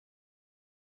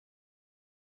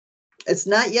It's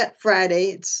not yet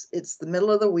Friday. It's the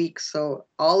middle of the week, so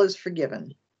all is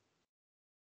forgiven.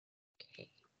 Okay.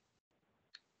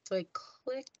 So I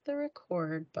click the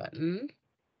record button.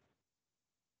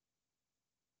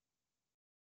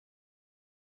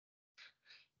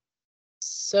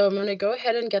 So I'm going to go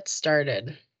ahead and get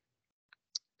started.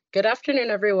 Good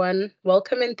afternoon, everyone.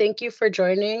 Welcome and thank you for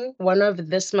joining one of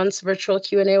this month's virtual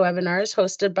Q&A webinars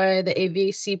hosted by the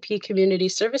AVCP Community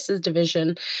Services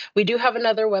Division. We do have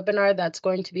another webinar that's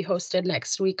going to be hosted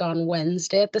next week on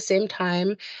Wednesday at the same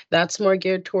time. That's more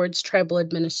geared towards tribal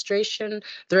administration.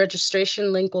 The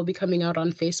registration link will be coming out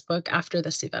on Facebook after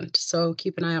this event, so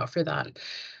keep an eye out for that.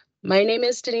 My name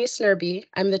is Denise Nerby.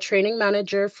 I'm the training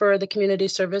manager for the Community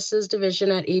Services Division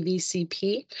at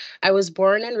AVCP. I was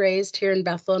born and raised here in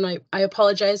Bethel, and I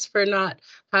apologize for not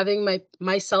having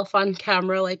myself on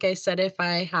camera. Like I said, if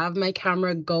I have my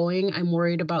camera going, I'm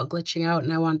worried about glitching out,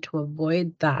 and I want to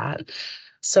avoid that.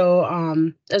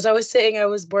 So as I was saying, I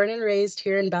was born and raised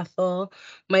here in Bethel.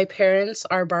 My parents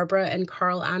are Barbara and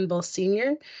Carl Anvil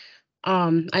Sr.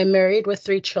 I'm married with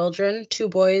 3 children, 2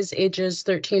 boys ages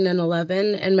 13 and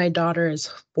 11, and my daughter is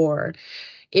 4.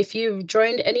 If you've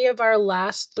joined any of our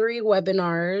last 3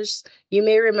 webinars, you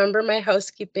may remember my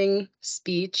housekeeping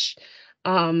speech.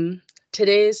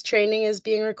 Today's training is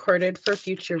being recorded for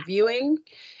future viewing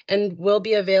and will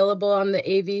be available on the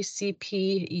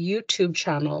AVCP YouTube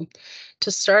channel. To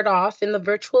start off, in the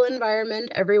virtual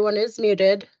environment, everyone is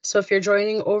muted. So if you're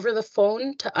joining over the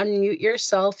phone, to unmute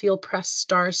yourself, you'll press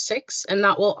 *6, and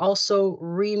that will also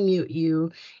remute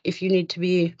you if you need to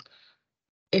be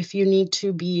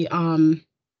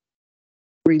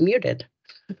remuted.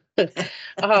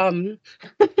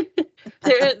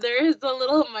 There is a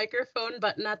little microphone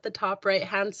button at the top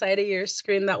right-hand side of your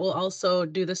screen that will also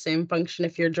do the same function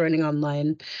if you're joining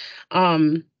online.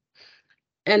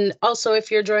 And also, if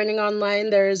you're joining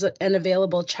online, there is an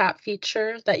available chat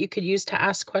feature that you could use to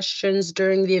ask questions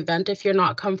during the event. If you're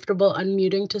not comfortable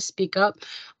unmuting to speak up,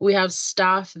 we have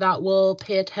staff that will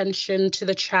pay attention to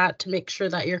the chat to make sure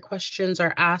that your questions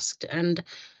are asked and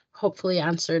hopefully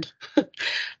answered.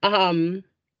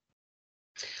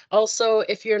 Also,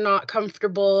 if you're not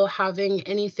comfortable having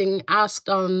anything asked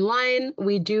online,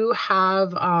 we do have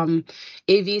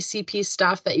AVCP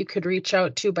staff that you could reach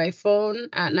out to by phone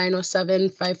at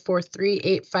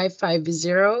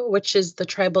 907-543-8550, which is the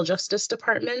Tribal Justice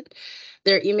Department.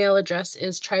 Their email address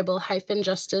is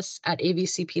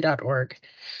tribal-justice@avcp.org.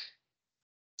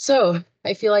 So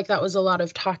I feel like that was a lot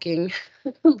of talking,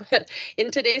 but in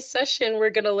today's session,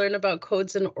 we're going to learn about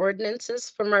codes and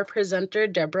ordinances from our presenter,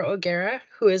 Debra O'Gara,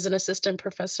 who is an assistant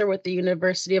professor with the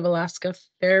University of Alaska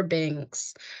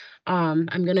Fairbanks. I'm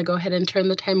going to go ahead and turn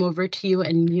the time over to you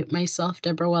and mute myself,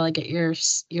 Debra, while I get your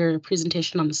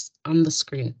presentation on the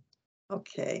screen.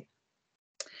 Okay.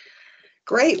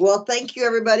 Great. Well, thank you,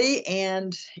 everybody.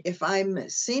 And if I'm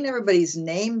seeing everybody's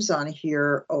names on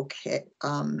here, okay.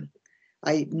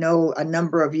 I know a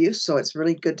number of you, so it's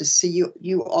really good to see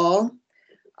you all.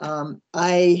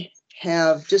 I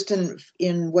have just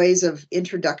in ways of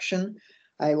introduction,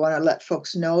 I want to let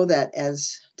folks know that,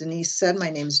 as Denise said, my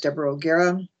name is Debra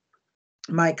O'Gara.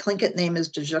 My Tlingit name is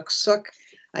Dejux.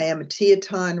 I am a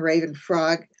Teton Raven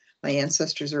Frog. My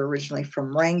ancestors are originally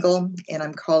from Wrangell, and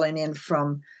I'm calling in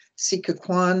from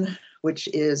Sikaquan, which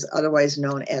is otherwise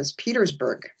known as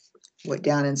Petersburg,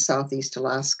 down in Southeast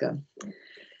Alaska.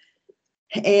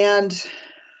 And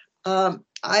I'm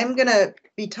going to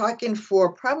be talking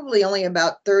for probably only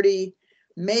about 30,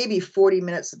 maybe 40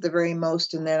 minutes at the very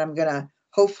most, and then I'm going to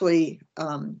hopefully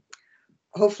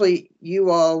you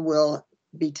all will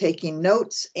be taking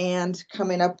notes and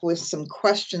coming up with some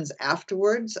questions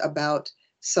afterwards about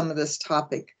some of this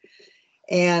topic.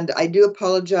 And I do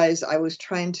apologize. I was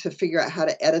trying to figure out how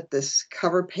to edit this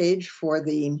cover page for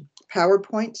the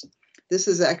PowerPoint. This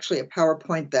is actually a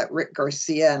PowerPoint that Rick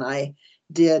Garcia and I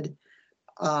did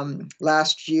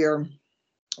last year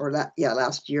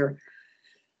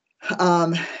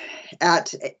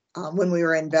at when we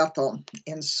were in Bethel.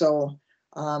 And so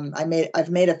I've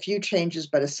made a few changes,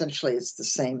 but essentially it's the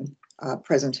same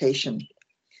presentation.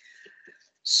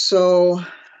 So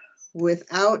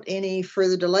without any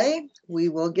further delay, we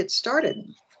will get started.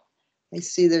 I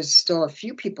see there's still a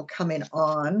few people coming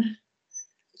on,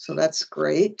 so that's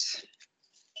great.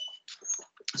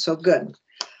 So good.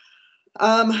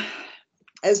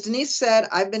 As Denise said,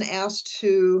 I've been asked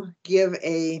to give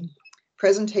a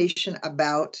presentation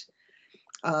about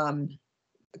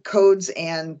codes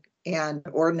and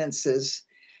ordinances,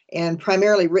 and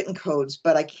primarily written codes,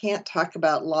 but I can't talk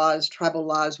about laws, tribal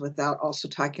laws, without also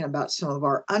talking about some of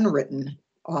our unwritten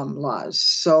laws.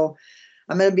 So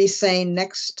I'm going to be saying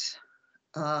next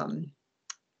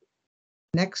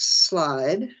Next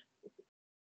slide.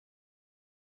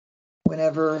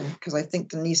 Whenever, because I think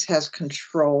Denise has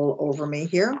control over me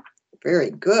here. Very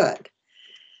good.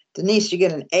 Denise, you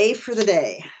get an A for the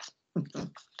day.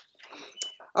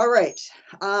 All right.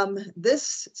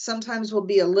 This sometimes will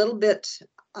be a little bit,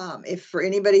 if for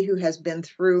anybody who has been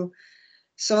through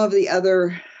some of the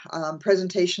other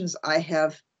presentations I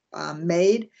have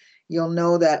made, you'll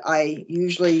know that I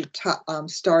usually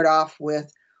start off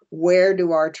with where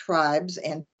do our tribes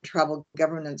and tribal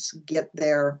governments get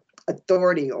their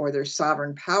authority or their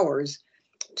sovereign powers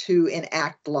to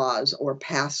enact laws or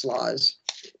pass laws.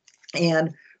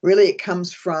 And really it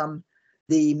comes from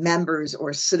the members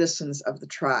or citizens of the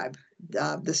tribe.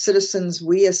 The citizens,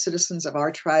 we as citizens of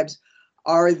our tribes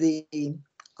are the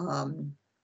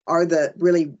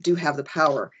really do have the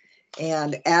power.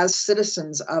 And as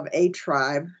citizens of a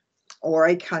tribe or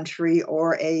a country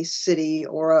or a city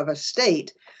or of a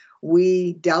state,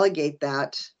 we delegate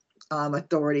that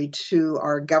authority to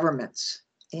our governments.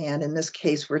 And in this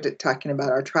case, we're talking about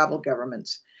our tribal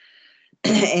governments.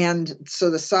 And so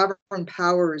the sovereign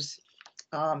powers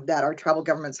that our tribal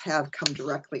governments have come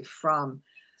directly from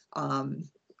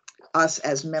us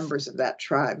as members of that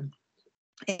tribe.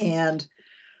 And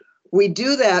we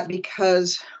do that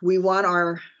because we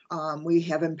want we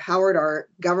have empowered our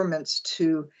governments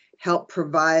to help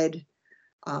provide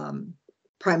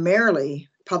primarily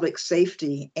public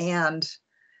safety and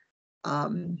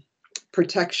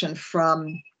protection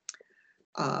from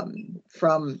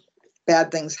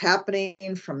bad things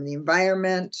happening, from the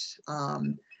environment,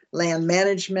 land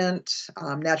management,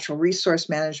 natural resource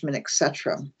management,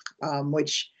 etc.,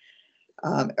 which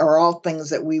are all things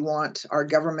that we want our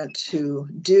government to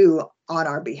do on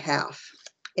our behalf.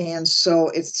 And so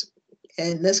it's,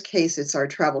 in this case, it's our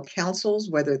tribal councils,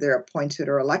 whether they're appointed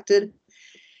or elected,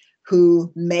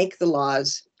 who make the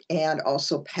laws and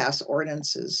also pass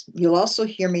ordinances. You'll also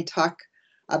hear me talk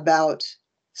about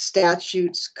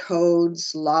statutes,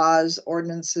 codes, laws,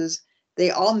 ordinances.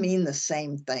 They all mean the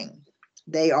same thing.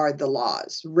 They are the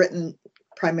laws,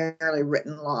 primarily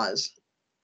written laws.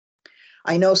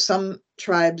 I know some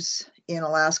tribes in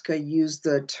Alaska use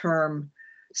the term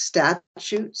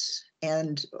statutes,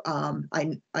 and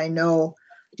I know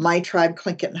my tribe,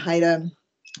 Tlingit and Haida,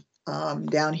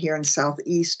 down here in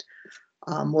Southeast,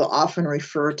 will often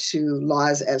refer to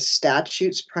laws as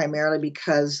statutes, primarily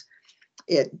because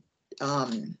it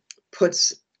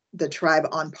puts the tribe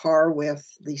on par with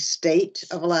the state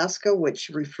of Alaska, which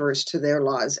refers to their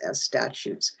laws as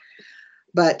statutes.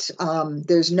 But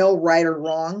there's no right or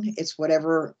wrong. It's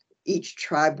whatever each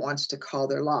tribe wants to call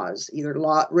their laws, either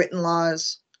written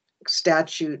laws,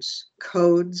 statutes,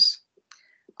 codes,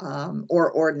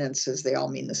 or ordinances. They all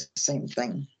mean the same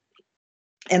thing.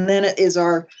 And then it is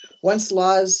once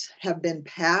laws have been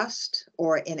passed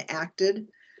or enacted,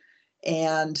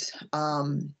 and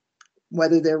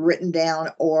whether they're written down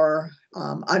or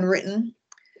unwritten,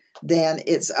 then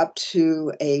it's up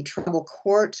to a tribal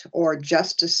court or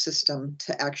justice system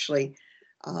to actually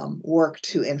work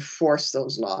to enforce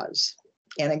those laws.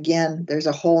 And again, there's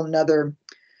a whole nother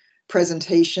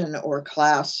presentation or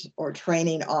class or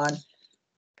training on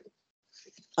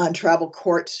tribal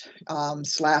court /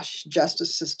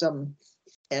 justice system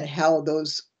and how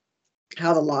the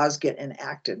laws get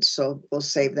enacted. So we'll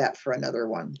save that for another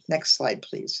one. Next slide,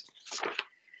 please.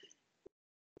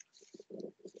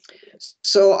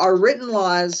 So our written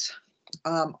laws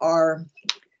have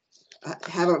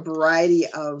a variety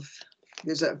of,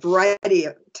 there's a variety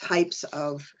of types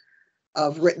of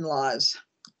written laws.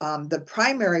 The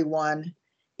primary one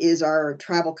is our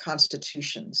tribal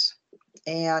constitutions.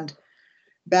 And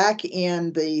back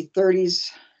in the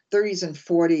 30s and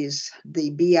 40s,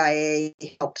 the BIA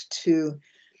helped to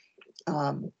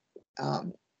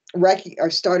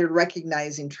started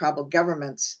recognizing tribal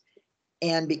governments.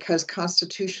 And because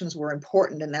constitutions were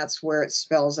important, and that's where it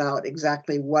spells out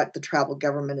exactly what the tribal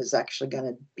government is actually going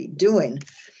to be doing,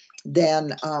 then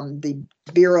the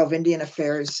Bureau of Indian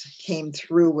Affairs came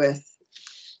through with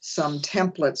some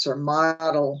templates or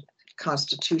model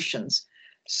constitutions.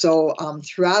 So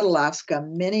throughout Alaska,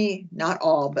 many, not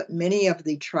all, but many of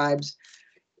the tribes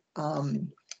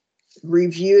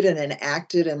reviewed and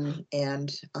enacted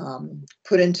and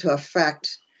put into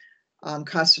effect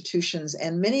constitutions,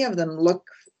 and many of them look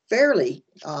fairly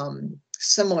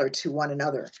similar to one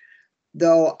another.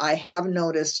 Though I have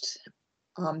noticed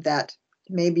that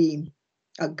maybe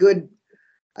a good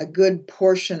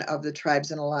portion of the tribes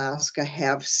in Alaska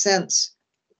have, since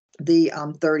the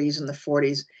 30s and the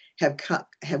 40s,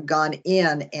 have gone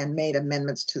in and made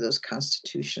amendments to those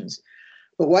constitutions.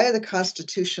 But why are the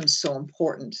constitutions so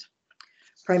important?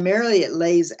 primarily it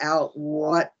lays out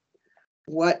what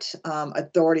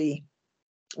authority,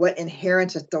 what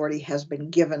inherent authority has been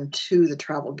given to the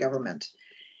tribal government.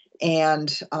 And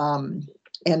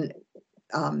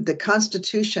the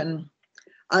Constitution,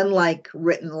 unlike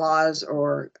written laws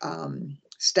or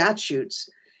statutes,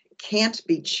 can't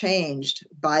be changed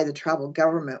by the tribal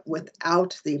government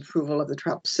without the approval of the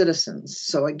tribal citizens.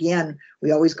 So again,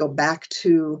 we always go back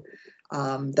to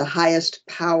the highest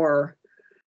power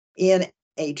in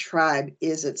a tribe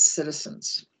is its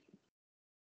citizens.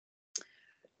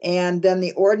 And then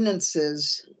the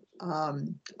ordinances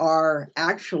are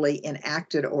actually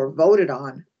enacted or voted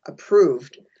on,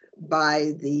 approved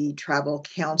by the tribal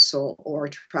council or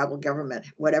tribal government,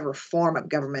 whatever form of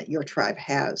government your tribe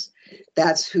has.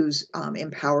 That's who's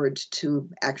empowered to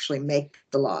actually make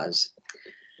the laws.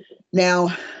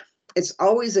 Now, it's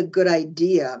always a good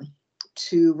idea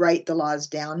to write the laws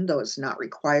down, though it's not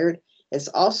required. It's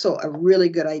also a really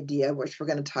good idea, which we're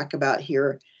going to talk about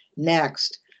here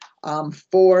next,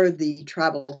 for the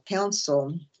tribal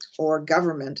council or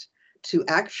government to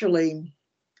actually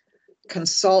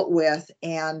consult with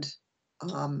and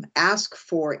ask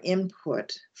for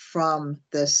input from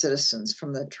the citizens,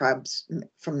 from the tribes,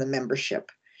 from the membership.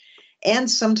 And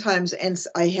sometimes, and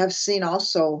I have seen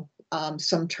also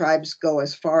some tribes go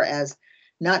as far as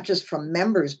not just from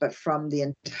members, but from the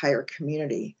entire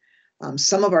community.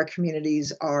 Some of our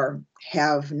communities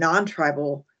have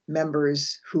non-tribal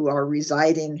members who are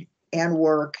residing and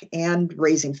work and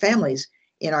raising families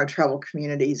in our tribal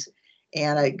communities.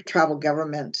 And a tribal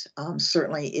government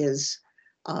certainly is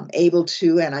able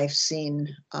to, and I've seen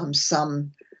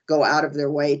some go out of their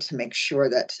way to make sure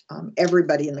that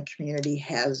everybody in the community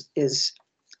has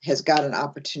got an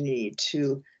opportunity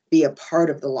to be a part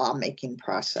of the lawmaking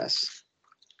process.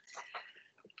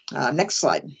 Next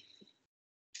slide.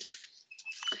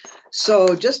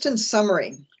 So just in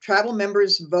summary, tribal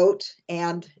members vote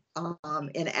and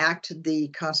enact the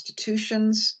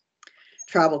constitutions.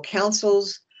 Tribal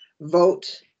councils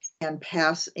vote and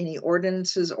pass any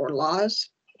ordinances or laws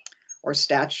or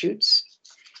statutes.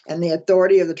 And the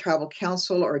authority of the tribal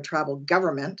council or tribal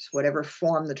government, whatever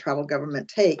form the tribal government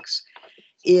takes,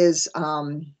 is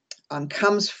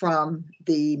comes from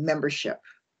the membership,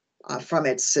 from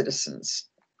its citizens.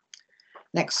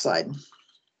 Next slide.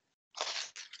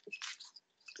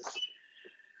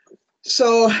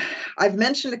 So I've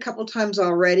mentioned a couple times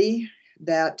already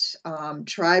that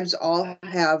tribes all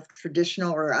have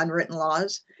traditional or unwritten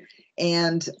laws,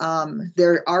 and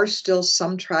there are still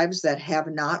some tribes that have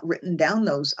not written down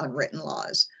those unwritten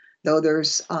laws, though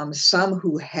there's some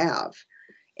who have,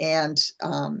 and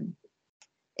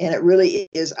it really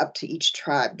is up to each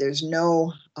tribe. There's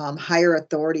no higher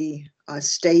authority,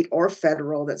 state or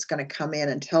federal, that's going to come in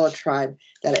and tell a tribe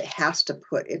that it has to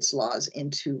put its laws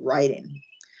into writing.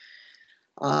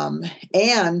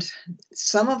 And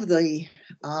some of the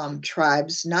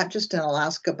tribes, not just in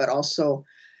Alaska, but also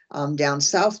down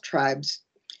south tribes,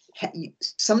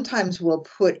 sometimes will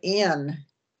put in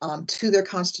to their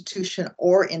constitution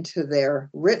or into their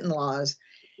written laws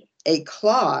a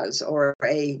clause or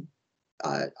a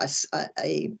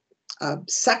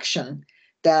section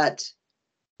that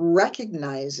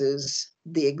recognizes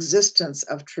the existence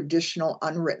of traditional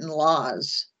unwritten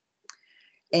laws,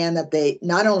 and that they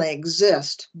not only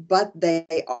exist, but they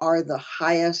are the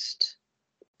highest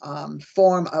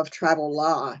form of tribal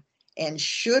law and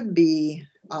should be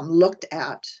looked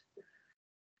at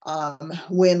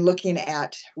when looking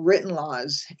at written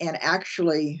laws. And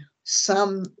actually,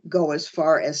 some go as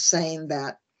far as saying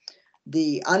that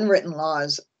the unwritten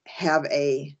laws have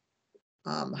a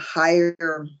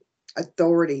higher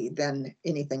authority than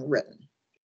anything written.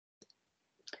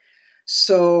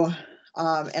 So,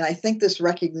 and I think this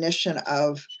recognition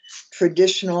of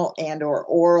traditional and or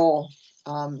oral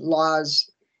laws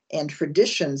and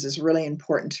traditions is really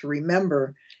important to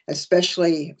remember,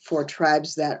 especially for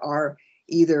tribes that are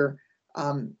either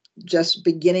just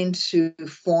beginning to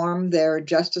form their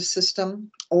justice system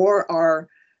or are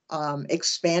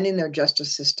expanding their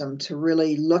justice system, to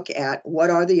really look at what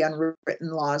are the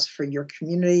unwritten laws for your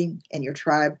community and your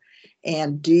tribe,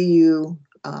 and do you,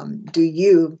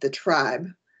 the tribe,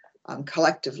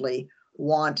 collectively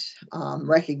want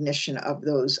recognition of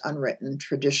those unwritten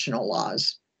traditional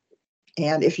laws.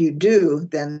 And if you do,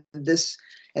 then this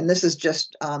is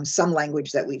just some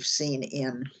language that we've seen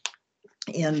in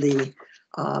the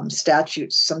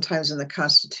statutes, sometimes in the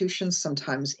Constitution,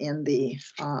 sometimes in the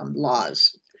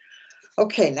laws.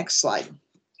 Okay, next slide.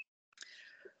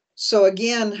 So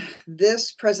again,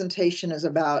 this presentation is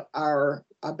about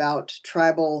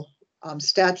tribal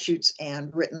statutes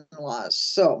and written laws.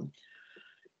 So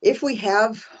if we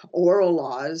have oral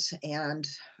laws and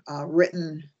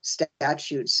written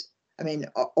statutes, I mean,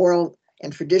 oral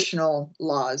and traditional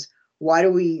laws, why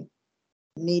do we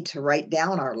need to write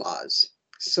down our laws?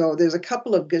 So there's a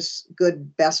couple of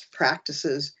good best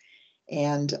practices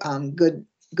and good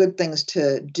things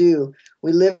to do.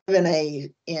 We live in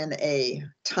a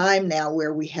time now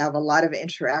where we have a lot of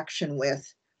interaction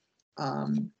with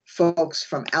folks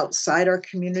from outside our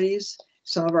communities.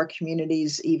 Some of our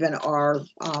communities even are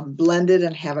blended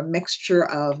and have a mixture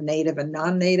of native and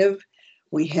non-native.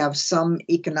 We have some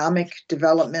economic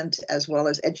development as well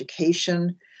as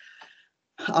education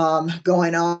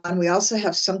going on. We also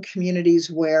have some communities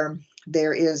where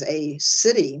there is a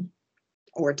city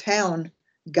or town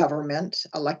government,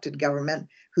 elected government,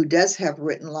 who does have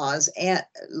written laws and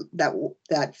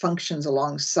that functions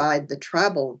alongside the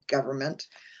tribal government,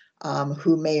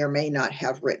 who may or may not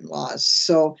have written laws.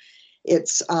 So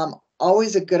it's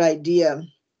always a good idea,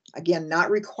 again, not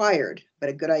required, but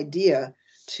a good idea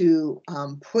to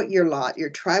put your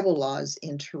tribal laws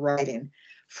into writing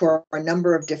for a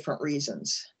number of different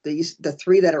reasons. The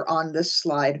three that are on this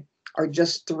slide are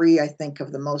just three, I think,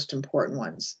 of the most important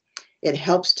ones. It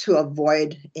helps to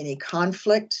avoid any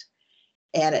conflict,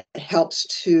 and it helps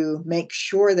to make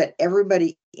sure that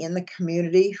everybody in the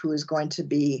community who is going to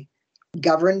be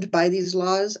governed by these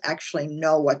laws actually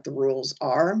know what the rules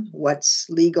are, what's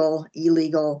legal,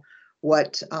 illegal,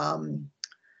 what,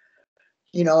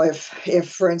 if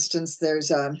for instance,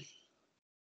 for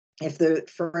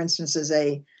instance, is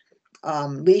a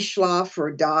leash law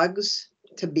for dogs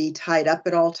to be tied up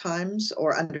at all times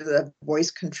or under the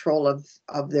voice control of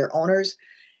their owners.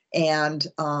 And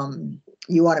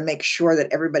you want to make sure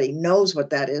that everybody knows what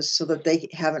that is so that they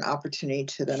have an opportunity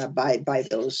to then abide by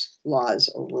those laws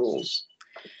or rules.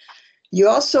 You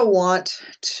also want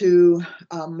to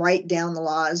write down the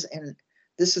laws, and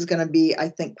this is going to be, I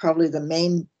think, probably the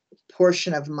main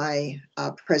portion of my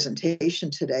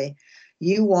presentation today.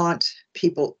 You want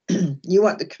people, you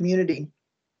want the community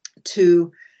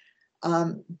to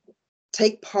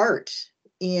take part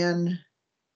in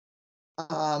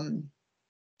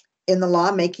the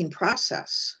lawmaking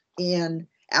process, in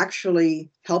actually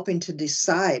helping to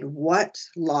decide what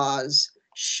laws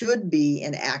should be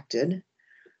enacted.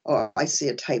 Oh, I see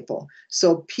a typo.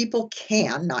 So people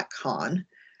can, not con,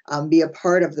 be a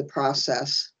part of the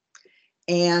process,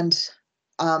 and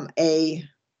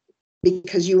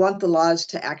because you want the laws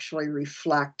to actually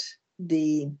reflect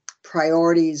the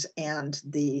priorities and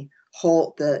the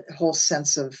whole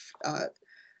sense of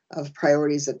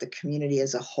priorities that the community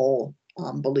as a whole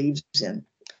believes in.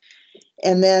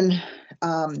 And then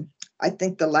I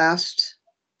think the last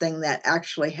thing that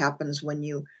actually happens when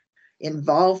you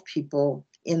involve people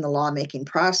in the lawmaking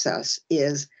process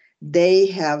is they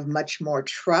have much more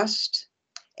trust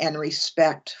and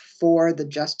respect for the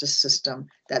justice system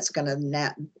that's going to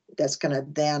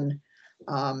then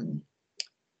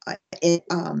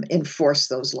enforce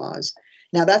those laws.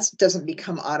 Now that doesn't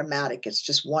become automatic. It's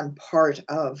just one part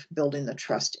of building the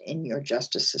trust in your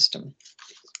justice system.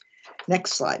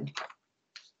 Next slide.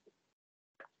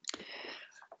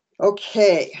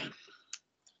 Okay.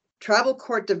 Tribal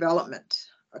court development,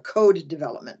 a code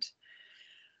development.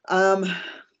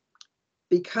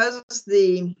 Because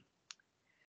the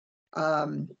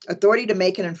authority to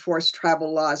make and enforce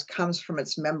tribal laws comes from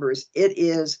its members, it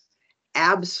is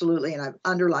absolutely, and I've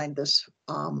underlined this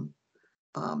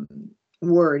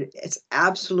word, it's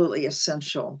absolutely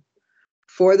essential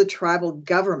for the tribal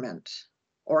government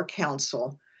or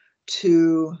council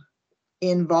to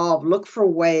look for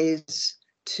ways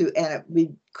to, and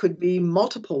it could be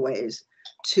multiple ways,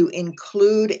 to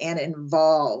include and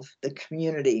involve the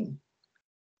community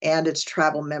and its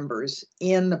tribal members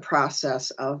in the process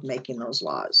of making those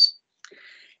laws.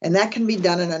 And that can be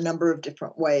done in a number of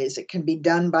different ways. It can be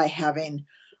done by having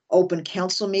open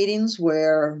council meetings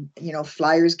where,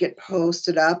 flyers get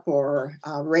posted up, or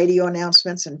radio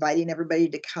announcements inviting everybody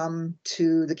to come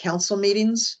to the council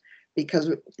meetings because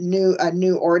a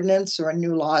new ordinance or a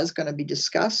new law is going to be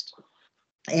discussed,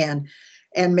 and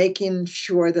making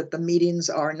sure that the meetings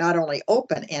are not only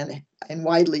open and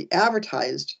widely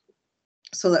advertised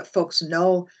so that folks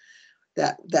know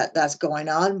that's going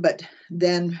on, but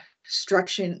then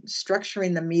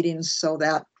structuring the meetings so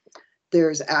that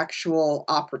there's actual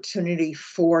opportunity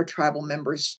for tribal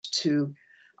members to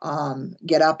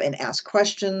get up and ask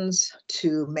questions,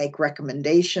 to make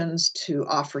recommendations, to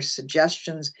offer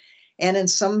suggestions, and in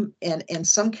some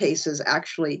cases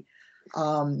actually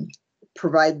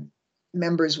provide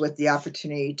members with the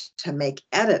opportunity to make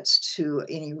edits to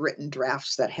any written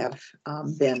drafts that have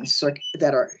been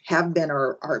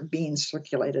or are being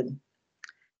circulated.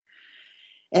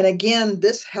 And again,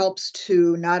 this helps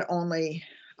to not only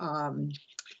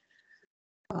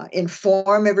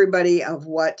inform everybody of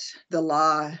what the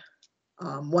law,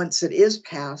 once it is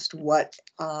passed, what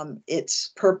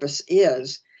its purpose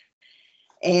is,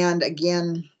 and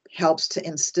again, helps to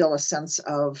instill a sense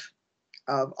of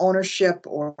ownership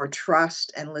or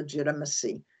trust and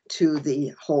legitimacy to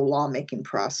the whole lawmaking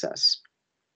process.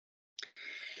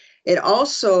 It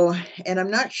also, and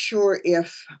I'm not sure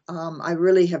if I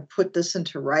really have put this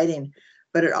into writing,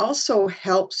 but it also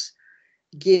helps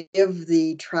give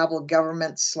the tribal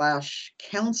government /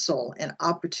 council an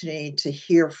opportunity to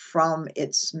hear from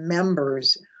its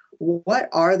members what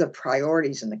are the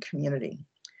priorities in the community.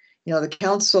 You know, the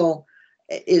council,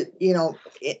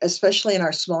 especially in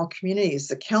our small communities,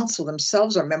 the council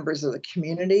themselves are members of the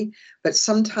community, but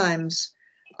sometimes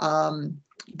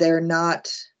they're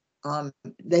not.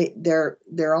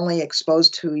 They're only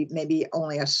exposed to maybe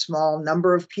only a small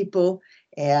number of people,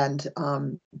 and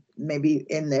maybe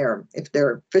if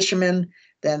they're fishermen,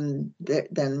 then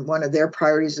one of their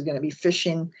priorities is going to be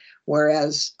fishing,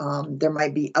 whereas there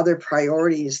might be other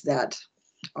priorities that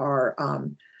are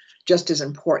just as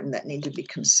important that need to be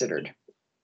considered.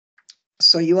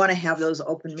 So you want to have those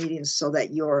open meetings so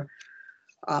that your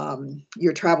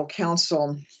tribal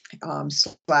council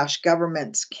 /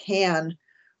 governments can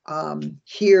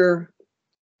hear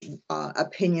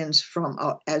opinions from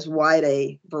as wide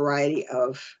a variety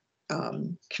of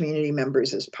community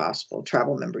members as possible,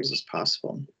 tribal members as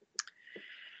possible.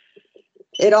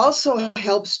 It also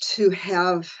helps to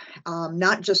have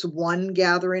not just one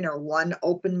gathering or one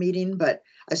open meeting, but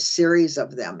a series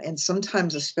of them. And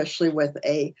sometimes, especially with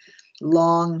a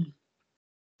long,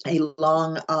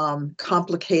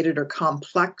 complicated or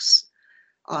complex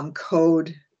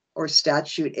code or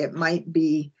statute, it might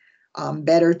be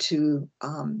better to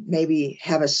maybe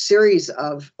have a series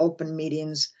of open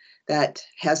meetings that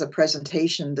has a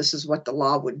presentation. This is what the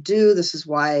law would do. This is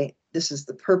why, this is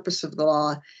the purpose of the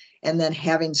law. And then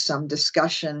having some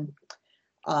discussion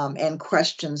and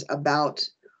questions about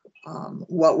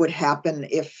what would happen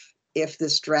if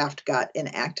this draft got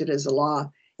enacted as a law,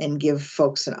 and give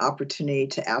folks an opportunity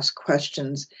to ask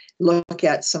questions, look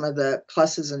at some of the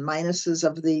pluses and minuses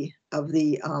of the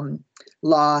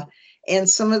law, and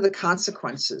some of the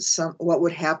consequences. What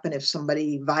would happen if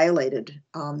somebody violated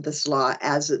this law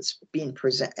as it's being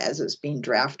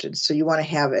drafted. So you want to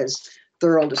have as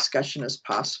thorough discussion as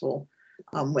possible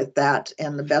with that,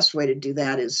 and the best way to do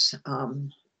that is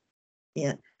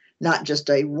not just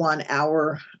a 1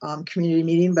 hour community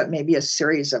meeting, but maybe a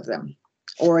series of them,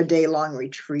 or a day-long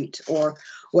retreat, or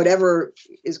whatever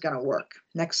is going to work.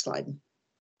 Next slide.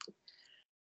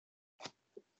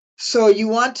 So you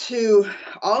want to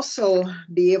also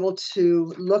be able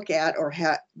to look at, or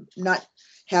not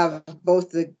have both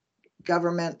the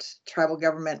government, tribal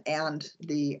government, and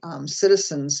the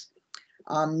citizens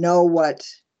know what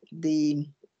the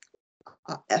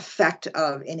effect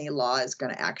of any law is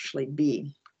going to actually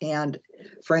be. And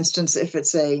for instance, if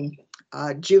it's a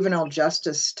juvenile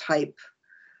justice type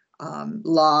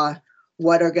law,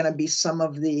 what are going to be some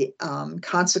of the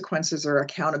consequences or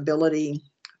accountability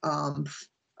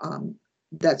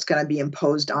that's going to be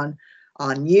imposed on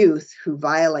youth who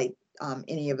violate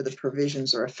any of the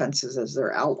provisions or offenses as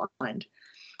they're outlined?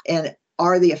 And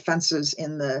are the offenses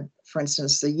in for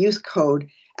instance, the youth code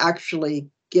actually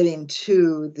getting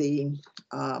to the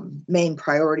main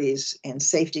priorities and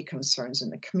safety concerns in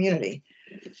the community?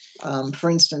 For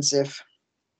instance, if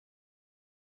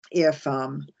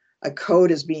a code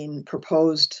is being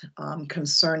proposed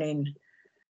concerning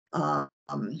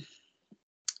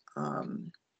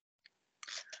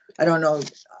I don't know,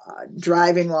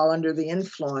 driving while under the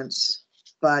influence,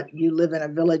 but you live in a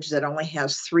village that only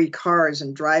has 3 cars,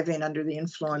 and driving under the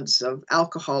influence of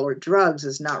alcohol or drugs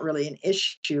is not really an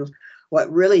issue.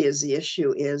 What really is the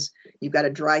issue is you've got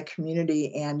a dry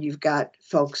community, and you've got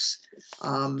folks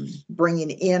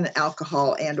bringing in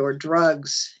alcohol and or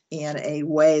drugs in a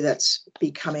way that's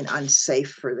becoming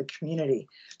unsafe for the community.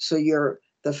 So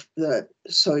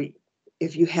so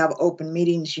if you have open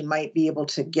meetings, you might be able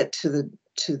to get to the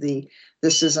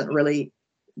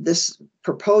this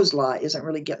proposed law isn't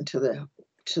really getting to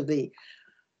the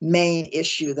main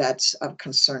issue that's of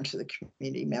concern to the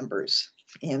community members.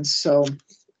 And so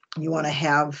you want to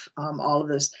have all of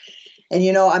this. And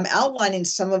I'm outlining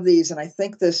some of these, and I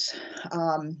think this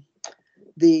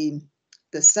the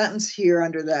sentence here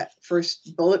under that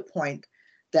first bullet point,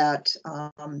 that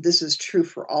this is true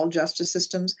for all justice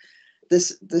systems.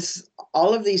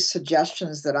 All of these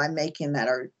suggestions that I'm making that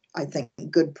are, I think,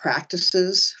 good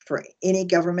practices for any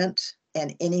government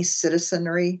and any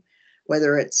citizenry,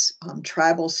 whether it's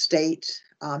tribal, state,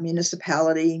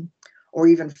 municipality or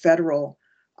even federal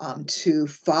to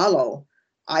follow,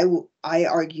 I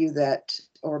argue that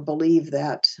or believe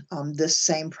that this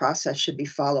same process should be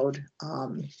followed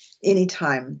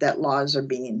anytime that laws are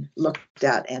being looked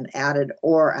at and added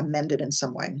or amended in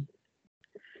some way.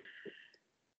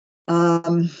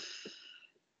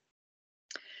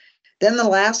 Then the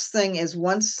last thing is,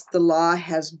 once the law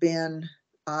has been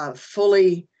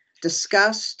fully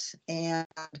discussed and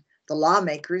the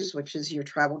lawmakers, which is your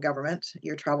tribal government,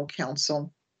 your tribal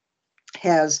council,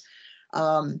 has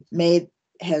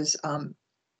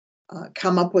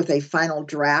come up with a final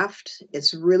draft,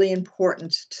 it's really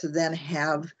important to then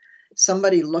have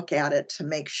somebody look at it to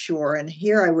make sure. And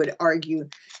here I would argue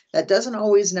that doesn't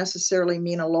always necessarily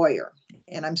mean a lawyer.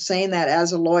 And I'm saying that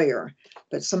as a lawyer,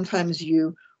 but sometimes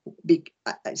you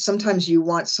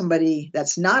want somebody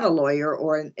that's not a lawyer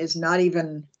or is not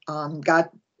even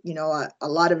got a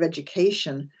lot of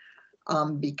education,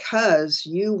 because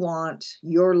you want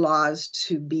your laws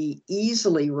to be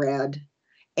easily read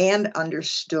and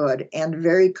understood and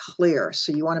very clear.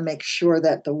 So you want to make sure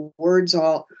that the words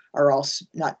are all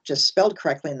not just spelled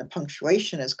correctly and the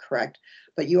punctuation is correct,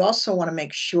 but you also want to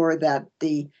make sure that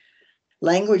the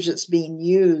language that's being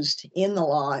used in the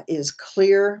law is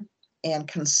clear and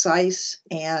concise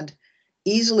and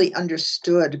easily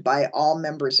understood by all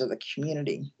members of the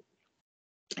community.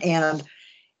 And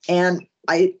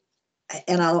I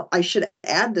should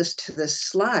add this to this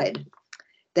slide.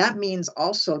 That means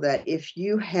also that if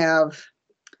you have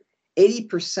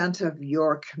 80% of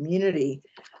your community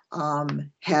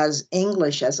has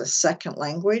English as a second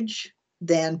language,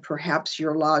 then perhaps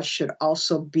your laws should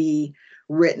also be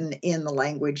written in the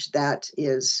language that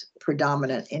is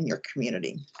predominant in your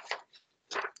community.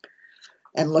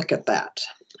 And look at that.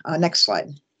 Next slide.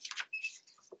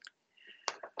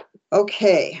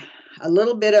 Okay, a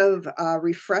little bit of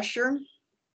refresher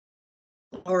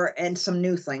and some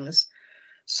new things.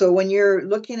 So when you're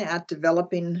looking at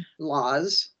developing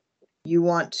laws, you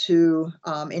want to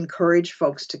encourage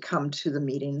folks to come to the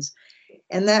meetings.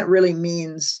 And that really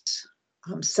means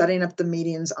setting up the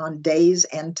meetings on days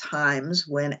and times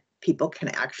when people can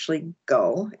actually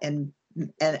go and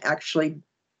actually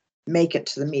make it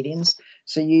to the meetings.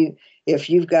 So if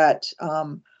you've got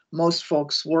most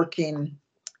folks working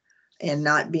and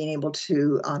not being able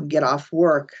to get off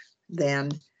work,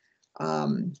 then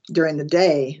during the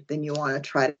day, then you want to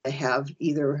try to have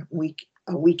either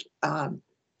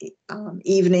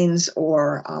evenings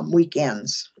or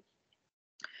weekends.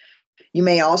 You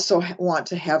may also want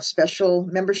to have special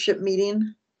membership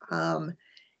meeting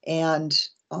and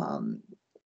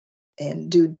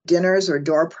do dinners or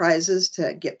door prizes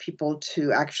to get people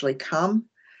to actually come.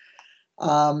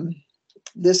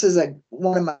 This is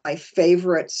one of my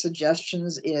favorite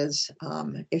suggestions is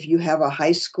if you have a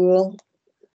high school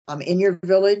in your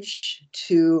village,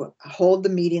 to hold the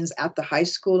meetings at the high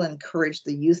school and encourage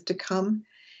the youth to come.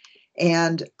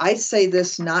 And I say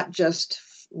this not just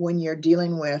when you're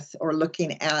dealing with or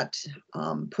looking at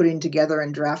putting together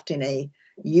and drafting a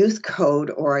youth code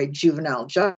or a juvenile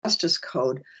justice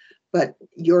code, but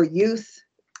your youth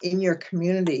in your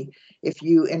community, if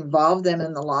you involve them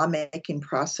in the lawmaking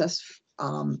process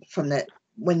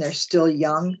when they're still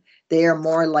young, they are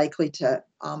more likely to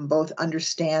both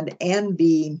understand and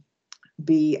be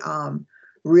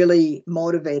really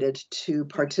motivated to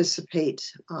participate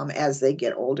as they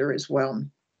get older as well.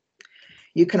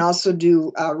 You can also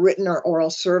do written or oral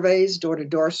surveys,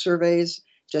 door-to-door surveys,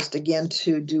 just again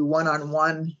to do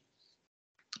one-on-one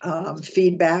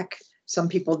feedback. Some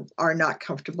people are not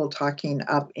comfortable talking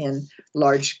up in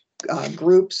large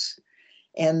groups.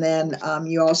 And then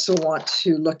you also want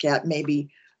to look at maybe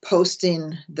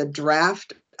posting the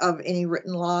draft of any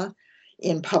written law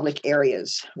in public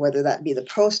areas, whether that be the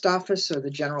post office or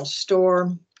the general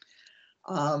store,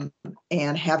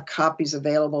 and have copies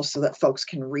available so that folks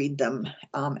can read them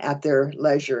at their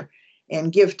leisure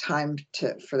and give time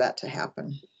for that to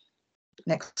happen.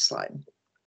 Next slide.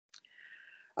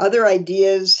 Other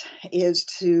ideas is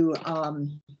to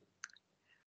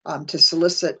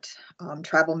solicit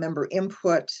tribal member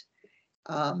input.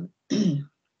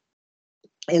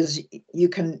 Is you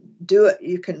can do it.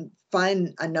 You can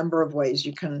find a number of ways.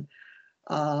 You can,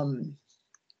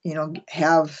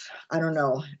 have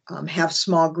have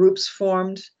small groups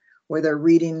formed where they're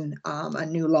reading a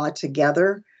new law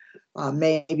together.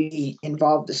 Maybe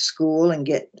involve the school and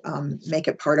make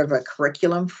it part of a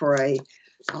curriculum for a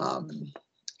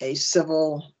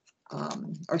civil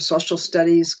or social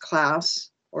studies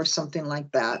class or something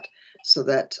like that. So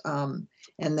that, and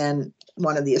then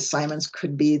one of the assignments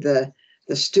could be the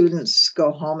students go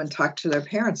home and talk to their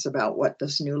parents about what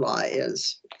this new law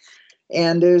is.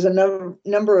 And there's a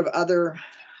number of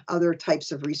other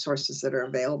types of resources that are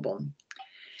available.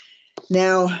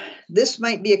 Now, this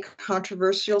might be a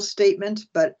controversial statement,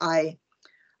 but I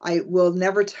will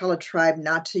never tell a tribe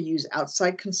not to use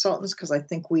outside consultants, because I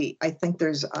think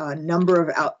there's a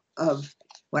number of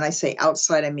when I say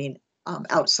outside, I mean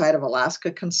outside of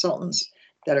Alaska consultants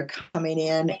that are coming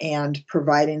in and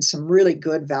providing some really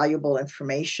good, valuable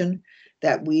information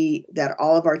that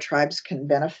all of our tribes can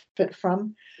benefit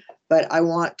from. But I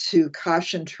want to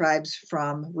caution tribes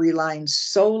from relying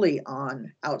solely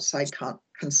on outside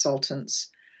consultants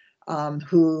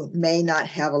who may not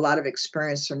have a lot of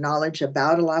experience or knowledge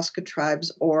about Alaska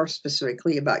tribes or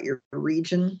specifically about your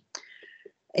region.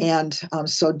 And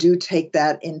so do take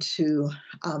that into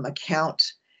account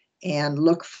and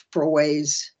look for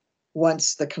ways,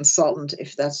 once the consultant,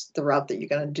 if that's the route that you're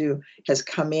going to do, has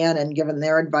come in and given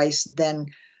their advice, then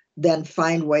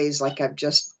find ways, like I've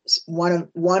just one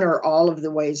or all of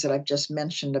the ways that I've just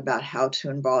mentioned about how to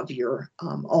involve your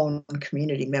own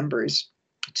community members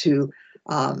to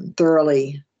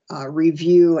thoroughly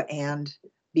review and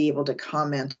be able to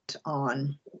comment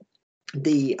on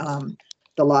the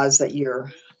laws that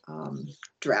you're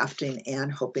drafting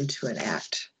and hoping to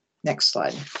enact. Next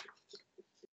slide.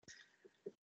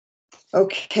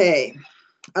 Okay,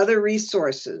 other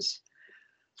resources.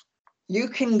 You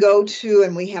can go to,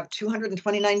 and we have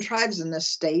 229 tribes in this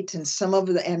state, and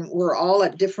and we're all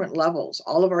at different levels.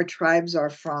 All of our tribes are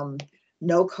from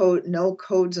no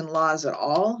codes and laws at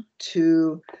all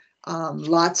to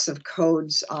lots of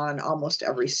codes on almost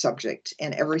every subject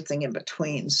and everything in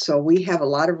between. So we have a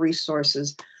lot of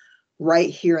resources right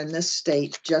here in this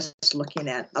state, just looking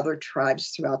at other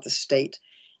tribes throughout the state.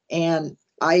 And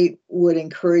I would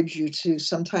encourage you to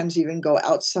sometimes even go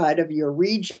outside of your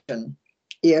region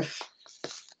if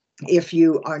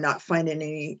you are not finding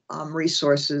any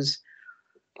resources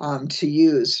to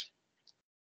use.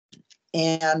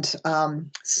 And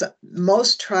so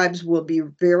most tribes will be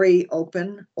very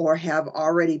open or have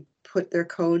already put their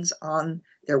codes on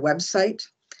their website.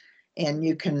 And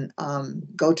you can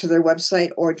go to their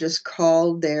website or just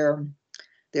call their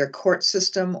court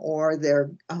system or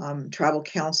their tribal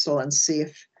council and see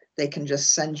if they can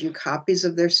just send you copies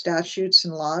of their statutes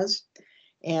and laws.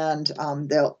 And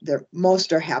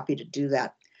most are happy to do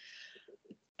that.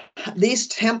 These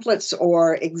templates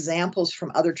or examples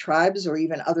from other tribes, or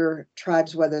even other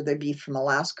tribes, whether they be from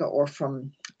Alaska or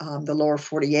from the lower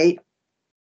 48,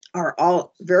 are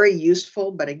all very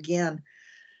useful. But again,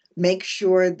 make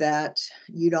sure that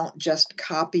you don't just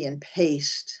copy and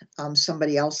paste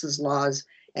somebody else's laws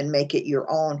and make it your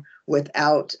own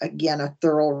without, again, a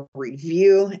thorough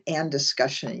review and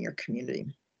discussion in your community.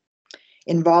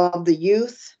 Involve the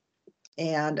youth,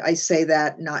 and I say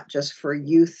that not just for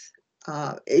youth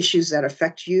issues that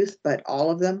affect youth, but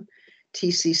all of them.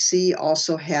 TCC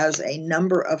also has a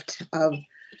number of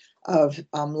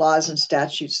laws and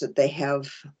statutes that they have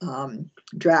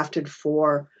drafted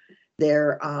for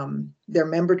their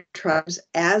member tribes,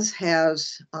 as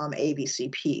has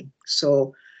AVCP.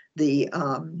 So the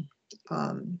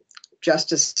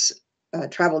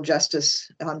Tribal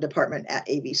Justice Department at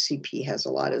AVCP has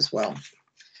a lot as well.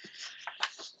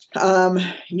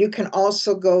 You can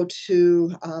also go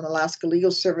to Alaska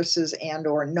Legal Services and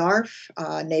or NARF,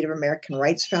 Native American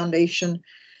Rights Foundation,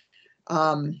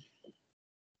 and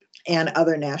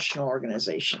other national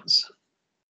organizations.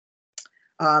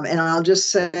 And I'll just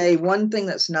say one thing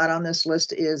that's not on this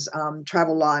list is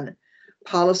Tribal Law and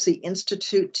Policy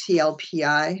Institute,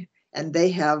 TLPI, and they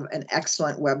have an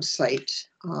excellent website.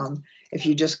 If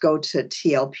you just go to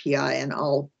TLPI, and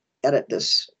I'll edit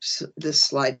this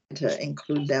slide to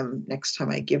include them next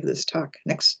time I give this talk.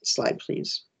 Next slide,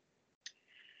 please.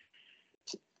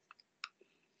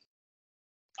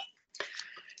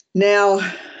 Now,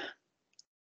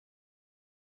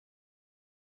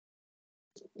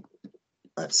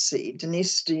 let's see,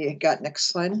 Denise, do you got next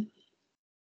slide?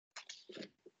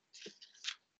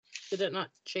 Did it not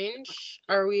change?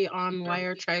 Are we on why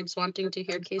are tribes wanting to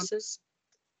hear cases?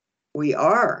 We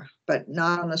are, but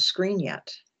not on the screen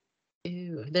yet.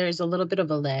 Ew, there's a little bit of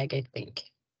a lag, I think.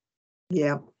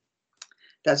 Yeah,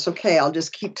 that's okay. I'll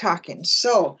just keep talking.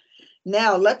 So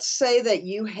now let's say that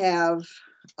you have,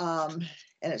 and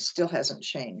it still hasn't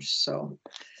changed. So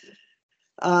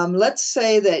let's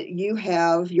say that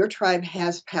your tribe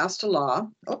has passed a law.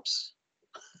 Oops.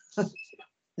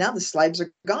 Now the slides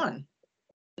are gone.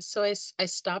 So I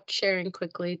stopped sharing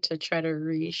quickly to try to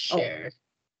reshare.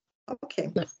 Oh,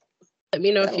 okay. Let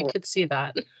me know if you could see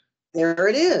that. There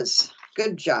it is.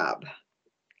 Good job.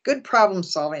 Good problem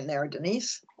solving there,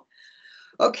 Denise.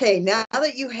 Okay, now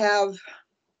that you have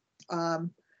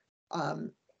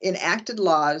enacted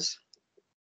laws,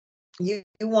 you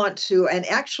want to, and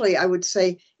actually I would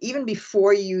say even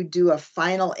before you do a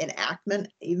final enactment,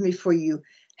 even before you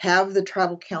have the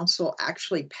tribal council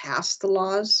actually pass the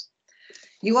laws,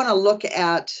 you want to look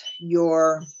at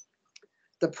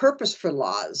the purpose for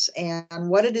laws and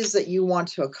what it is that you want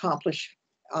to accomplish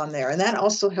on there. And that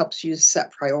also helps you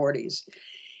set priorities.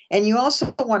 And you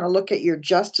also want to look at your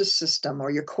justice system or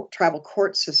your tribal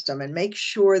court system and make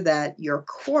sure that your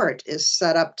court is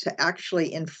set up to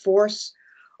actually enforce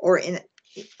or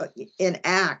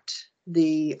enact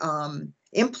the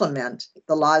implement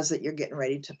the laws that you're getting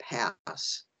ready to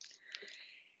pass.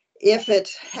 If it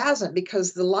hasn't,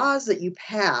 because the laws that you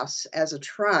pass as a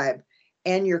tribe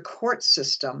and your court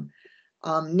system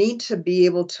need to be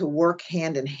able to work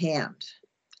hand in hand.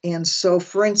 And so,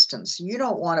 for instance, you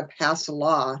don't want to pass a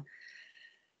law,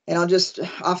 and I'll just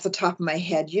off the top of my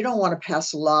head, you don't want to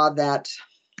pass a law that,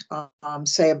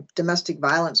 say, a domestic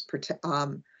violence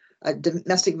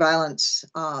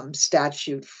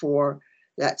statute for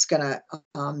that's going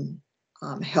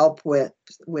to help with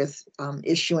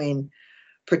issuing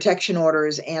protection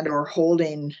orders and or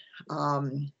holding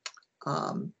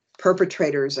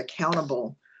perpetrators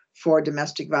accountable for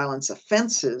domestic violence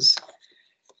offenses.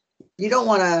 You don't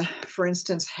want to, for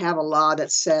instance, have a law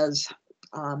that says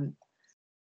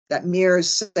that mirrors,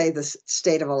 say, the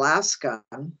state of Alaska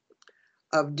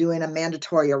of doing a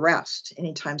mandatory arrest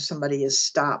anytime somebody is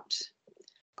stopped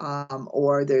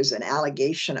or there's an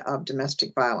allegation of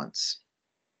domestic violence,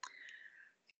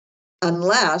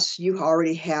 unless you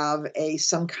already have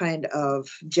some kind of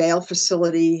jail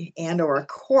facility and or a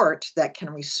court that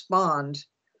can respond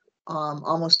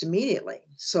almost immediately.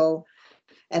 So,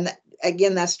 and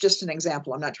again, that's just an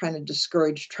example. I'm not trying to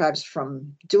discourage tribes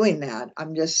from doing that.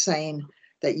 I'm just saying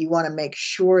that you want to make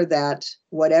sure that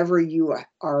whatever you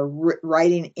are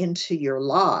writing into your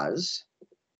laws,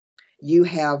 you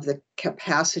have the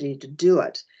capacity to do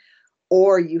it,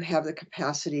 or you have the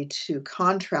capacity to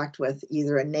contract with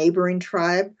either a neighboring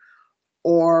tribe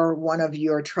or one of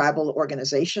your tribal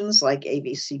organizations like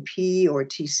AVCP or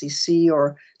TCC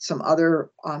or some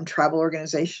other tribal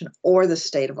organization, or the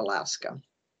state of Alaska.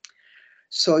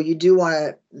 So you do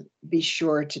want to be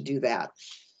sure to do that.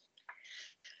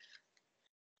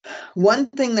 One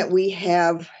thing that we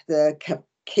have the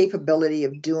capability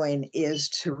of doing is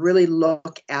to really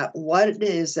look at what it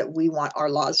is that we want our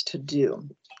laws to do.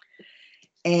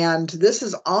 And this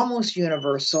is almost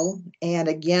universal. And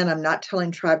again, I'm not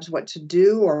telling tribes what to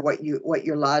do or what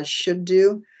your laws should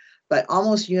do, but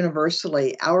almost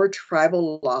universally, our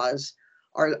tribal laws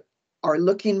are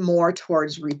looking more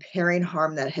towards repairing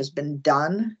harm that has been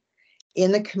done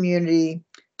in the community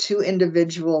to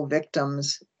individual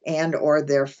victims and or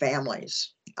their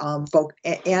families,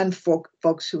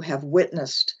 folks who have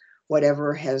witnessed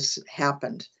whatever has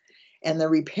happened, and the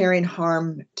repairing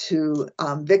harm to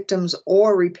victims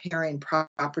or repairing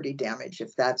property damage,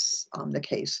 if that's the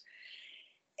case.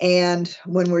 And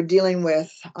when we're dealing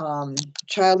with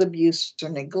child abuse or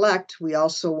neglect, we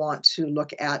also want to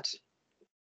look at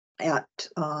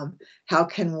how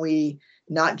can we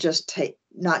not just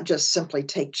simply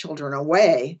take children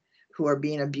away who are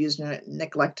being abused and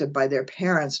neglected by their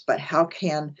parents, but how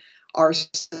can our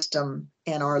system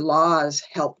and our laws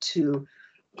help to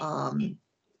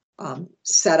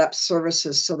set up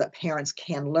services so that parents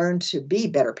can learn to be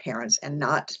better parents and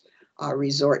not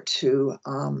resort to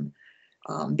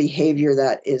behavior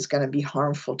that is going to be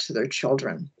harmful to their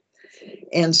children.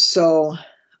 And so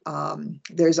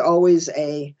there's always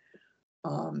a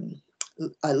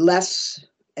less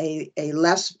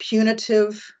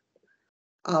punitive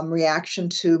reaction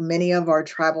to many of our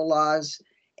tribal laws,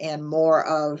 and more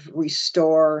of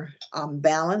restore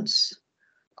balance,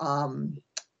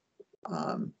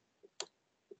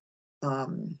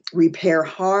 repair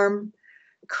harm,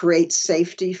 create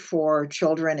safety for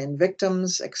children and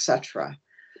victims, etc.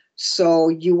 So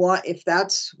you want, if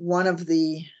that's one of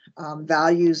the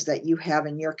values that you have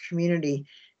in your community,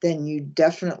 then you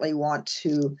definitely want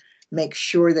to make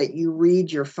sure that you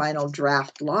read your final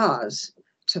draft laws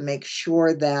to make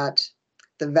sure that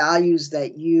the values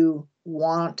that you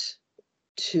want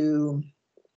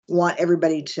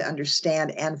everybody to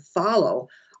understand and follow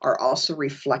are also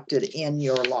reflected in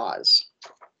your laws.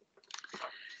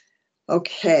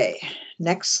 Okay,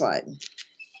 next slide.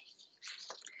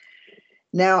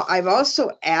 Now, I've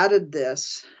also added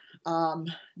this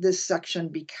section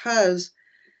because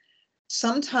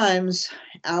sometimes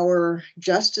our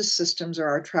justice systems or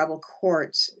our tribal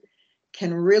courts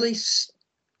can really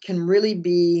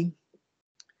be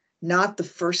not the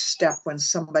first step when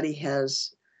somebody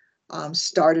has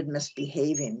started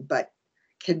misbehaving, but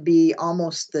could be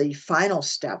almost the final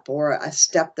step or a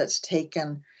step that's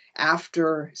taken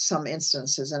after some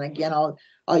instances. And again,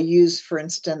 I'll use, for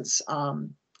instance,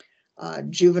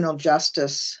 juvenile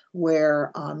justice,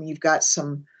 where you've got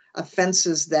some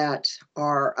offenses that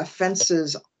are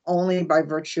offenses only by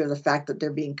virtue of the fact that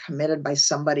they're being committed by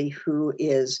somebody who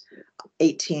is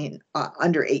 18,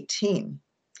 under 18.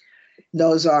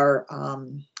 Those are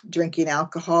drinking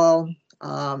alcohol,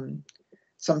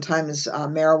 sometimes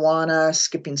marijuana,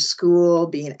 skipping school,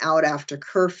 being out after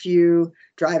curfew,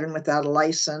 driving without a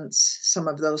license. Some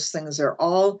of those things are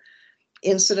all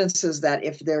incidences that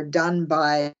if they're done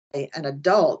by an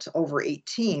adult over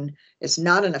 18, it's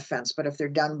not an offense, but if they're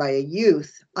done by a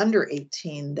youth under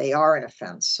 18, they are an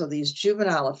offense. So these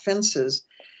juvenile offenses,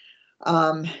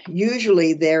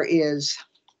 usually there is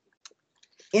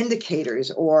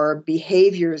indicators or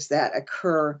behaviors that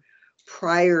occur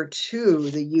prior to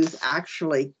the youth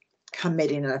actually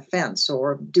committing an offense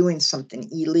or doing something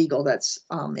illegal that's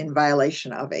in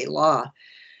violation of a law.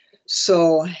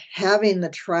 So having the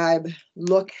tribe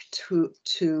look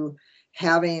to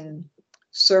having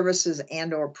services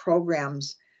and or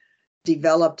programs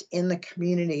developed in the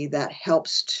community that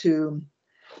helps to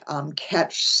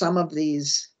catch some of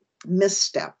these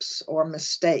missteps or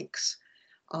mistakes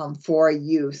for a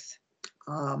youth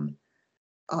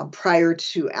prior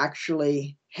to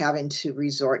actually having to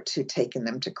resort to taking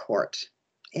them to court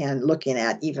and looking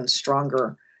at even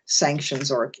stronger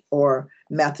sanctions or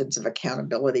methods of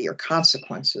accountability or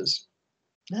consequences.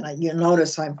 And you'll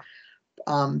notice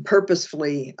I'm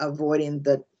purposefully avoiding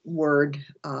the word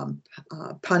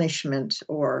punishment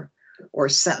or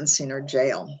sentencing or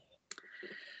jail.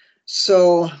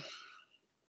 So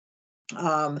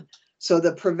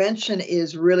the prevention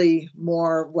is really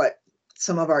more what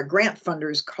some of our grant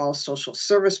funders call social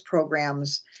service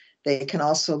programs. They can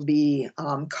also be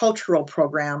cultural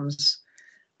programs.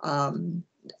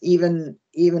 Even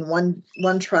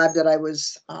one tribe that I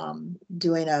was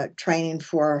doing a training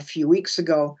for a few weeks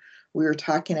ago, we were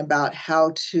talking about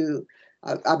how to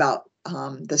about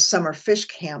the summer fish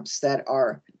camps that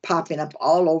are popping up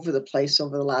all over the place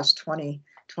over the last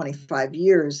 25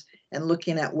 years, and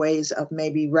looking at ways of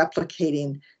maybe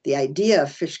replicating the idea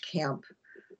of fish camp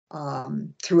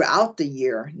throughout the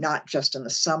year, not just in the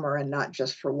summer and not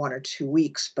just for 1 or 2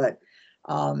 weeks, but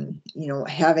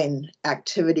having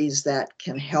activities that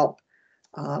can help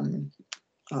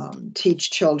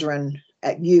teach children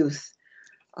at youth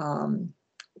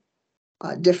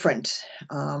different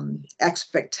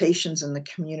expectations in the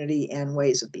community and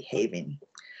ways of behaving.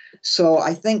 So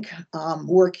I think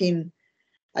working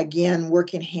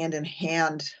hand in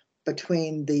hand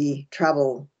between the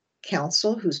tribal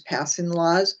council, who's passing the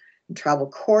laws, and tribal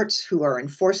courts, who are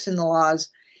enforcing the laws,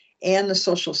 and the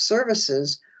social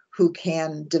services, who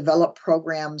can develop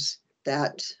programs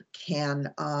that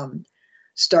can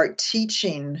start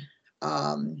teaching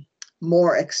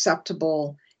more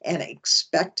acceptable and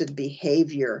expected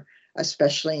behavior,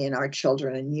 especially in our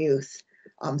children and youth,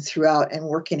 throughout, and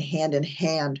working hand in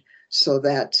hand so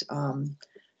that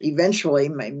eventually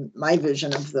my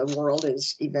vision of the world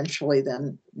is eventually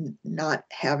then not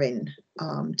having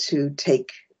to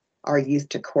take our youth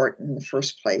to court in the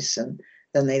first place, and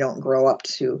then they don't grow up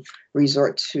to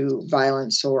resort to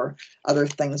violence or other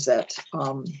things that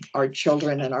our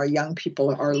children and our young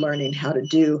people are learning how to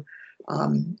do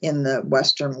in the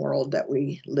Western world that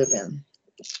we live in.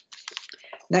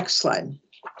 Next slide.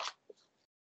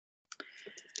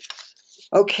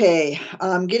 Okay,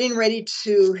 I'm getting ready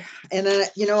to, and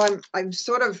I'm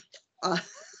sort of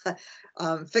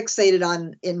fixated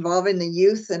on involving the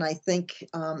youth, and I think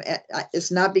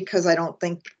it's not because I don't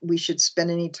think we should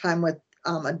spend any time with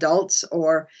adults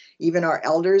or even our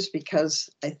elders, because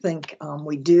I think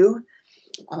we do.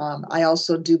 I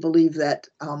also do believe that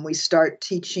we start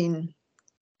teaching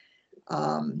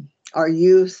our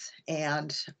youth,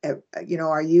 and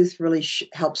our youth really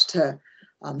helps to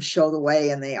show the way,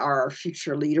 and they are our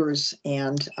future leaders,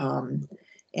 and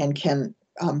can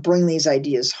bring these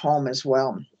ideas home as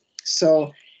well.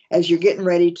 So as you're getting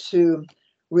ready to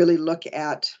really look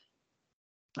at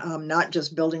not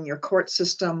just building your court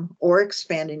system or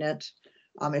expanding it,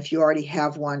 if you already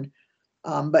have one,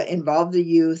 but involve the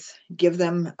youth, give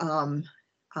them an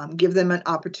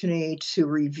opportunity to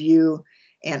review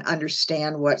and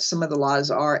understand what some of the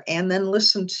laws are, and then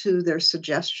listen to their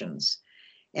suggestions.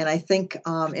 And I think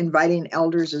inviting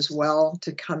elders as well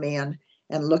to come in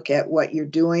and look at what you're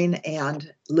doing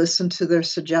and listen to their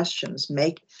suggestions.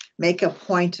 Make a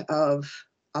point of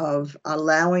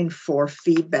allowing for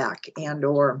feedback and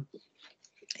or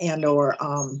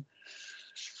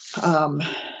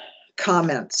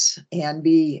comments, and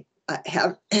be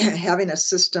having a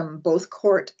system, both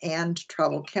court and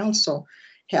tribal council,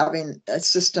 having a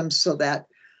system so that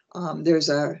there's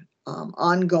a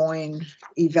ongoing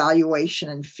evaluation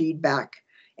and feedback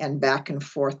and back and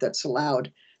forth that's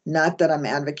allowed. Not that I'm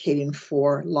advocating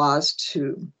for laws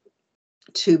to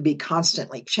be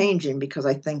constantly changing, because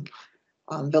I think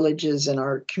villages and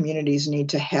our communities need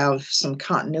to have some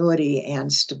continuity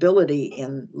and stability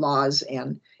in laws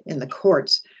and in the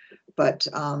courts. But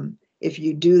if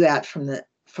you do that from the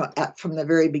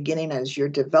very beginning, as you're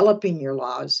developing your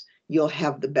laws, you'll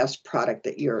have the best product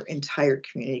that your entire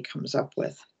community comes up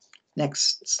with.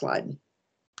 Next slide.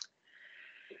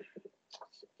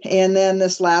 And then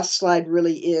this last slide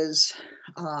really is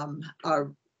a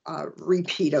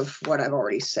repeat of what I've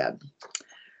already said.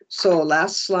 So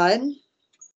last slide.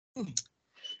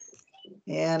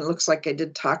 And it looks like I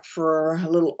did talk for a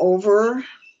little over,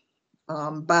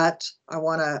 but I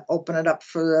want to open it up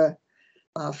for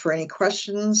any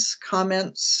questions,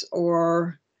 comments,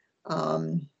 or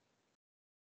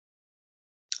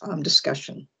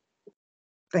discussion.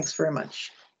 Thanks very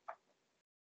much.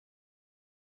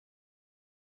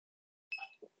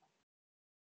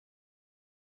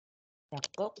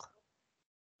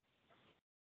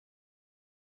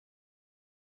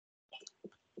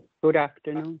 Good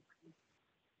afternoon.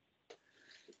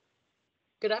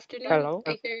 Good afternoon. Hello.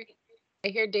 I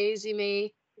hear Daisy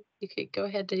May. You could go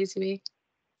ahead, Daisy May.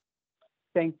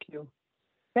 Thank you.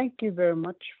 Thank you very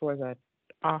much for that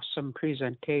awesome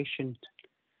presentation.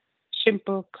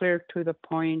 Simple, clear to the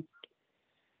point,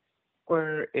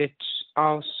 where it's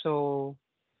also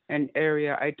an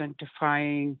area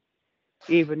identifying,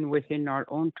 even within our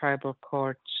own tribal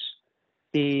courts,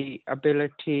 the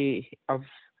ability of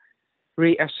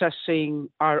reassessing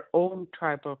our own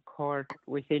tribal court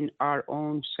within our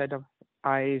own set of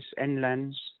eyes and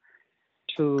lens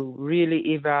to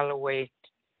really evaluate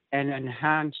and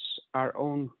enhance our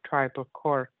own tribal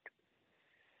court.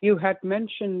 You had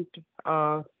mentioned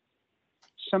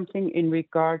something in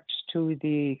regards to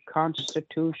the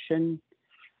Constitution.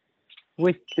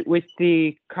 With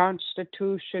the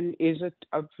Constitution, is it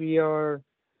of your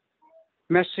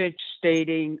message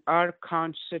stating our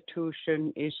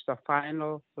Constitution is the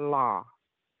final law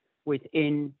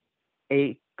within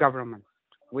a government,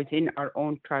 within our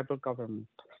own tribal government?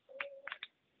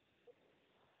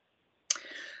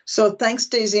 So thanks,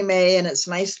 Daisy May, and it's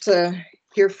nice to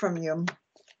hear from you.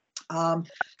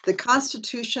 The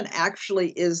Constitution actually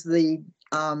is the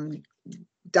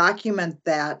document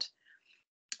that,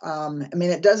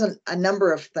 it does a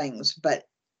number of things, but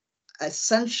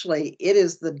essentially it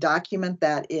is the document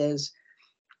that is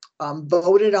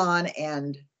voted on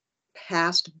and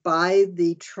passed by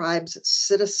the tribe's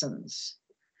citizens,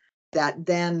 that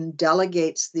then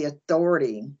delegates the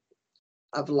authority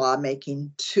of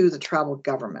lawmaking to the tribal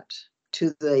government,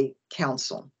 to the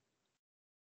council.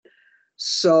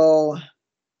 So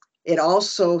it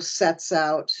also sets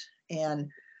out, and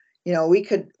we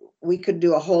could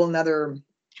do a whole nother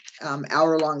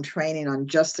hour-long training on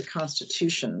just the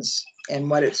constitutions and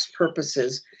what its purpose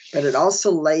is, but it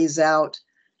also lays out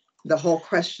the whole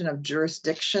question of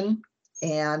jurisdiction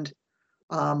and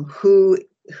who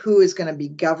is going to be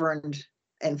governed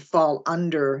and fall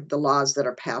under the laws that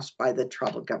are passed by the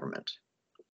tribal government.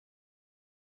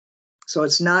 So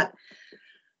it's not,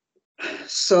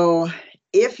 so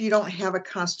if you don't have a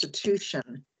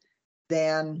constitution,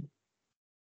 then,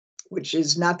 which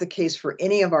is not the case for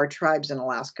any of our tribes in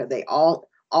Alaska, all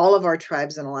of our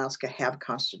tribes in Alaska have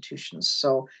constitutions.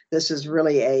 So this is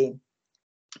really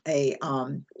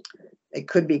it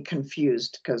could be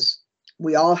confused because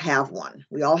we all have one.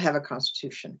 We all have a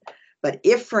constitution. But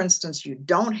if, for instance, you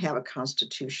don't have a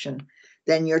constitution,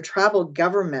 then your tribal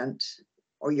government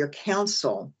or your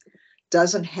council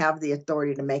doesn't have the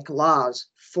authority to make laws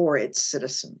for its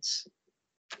citizens.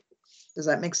 Does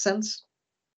that make sense?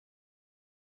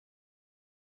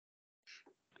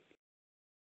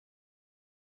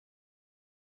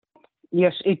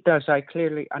 Yes, it does. I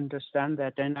clearly understand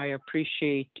that, and I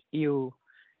appreciate you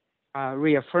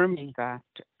reaffirming that.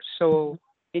 So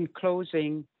in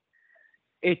closing,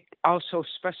 it also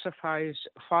specifies,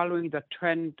 following the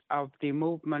trend of the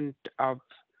movement of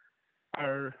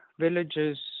our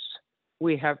villages,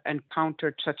 we have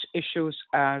encountered such issues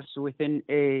as within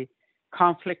a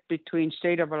conflict between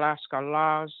state of Alaska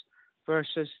laws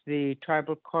versus the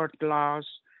tribal court laws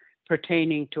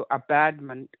pertaining to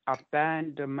abandonment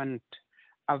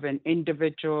of an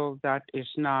individual that is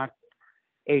not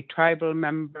a tribal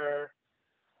member,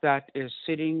 that is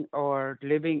sitting or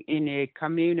living in a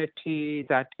community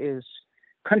that is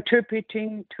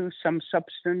contributing to some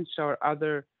substance or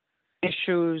other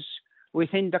issues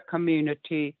within the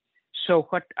community, So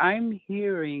what I'm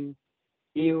hearing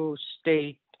you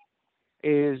state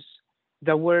is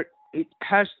the word,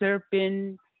 has there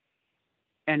been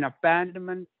an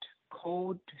abandonment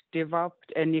code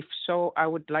developed? And if so, I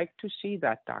would like to see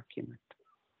that document.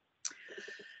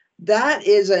 That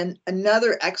is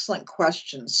another excellent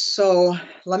question. So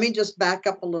let me just back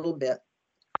up a little bit.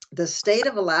 The state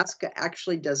of Alaska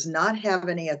actually does not have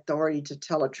any authority to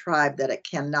tell a tribe that it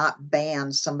cannot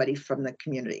ban somebody from the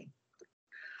community.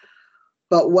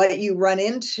 But what you run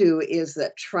into is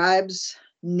that tribes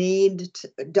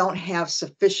don't have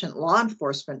sufficient law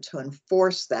enforcement to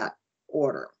enforce that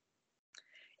order.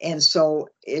 And so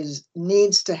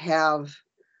needs to have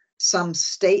some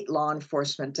state law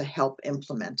enforcement to help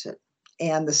implement it.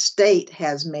 And the state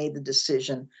has made the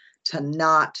decision to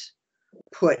not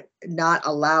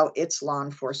allow its law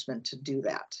enforcement to do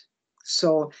that.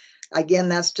 So again,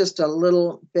 that's just a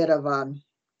little bit of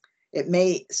it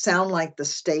may sound like the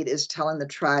state is telling the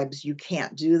tribes you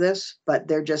can't do this, but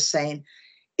they're just saying,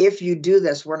 if you do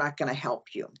this, we're not going to help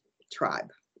you,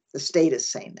 tribe. The state is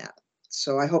saying that.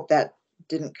 So I hope that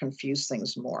didn't confuse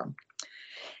things more.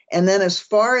 And then as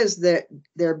far as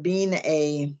there being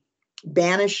a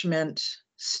banishment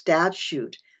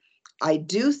statute, I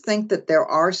do think that there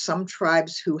are some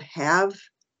tribes who have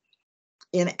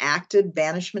enacted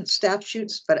banishment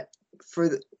statutes, but for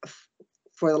the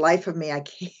life of me, I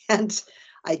can't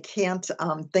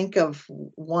think of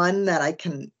one that I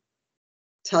can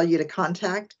tell you to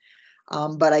contact.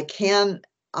 But I can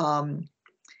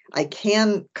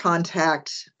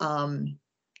contact, and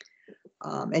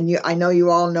I know you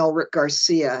all know Rick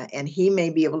Garcia, and he may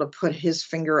be able to put his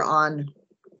finger on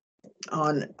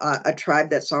a tribe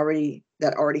that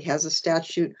already has a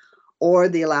statute, or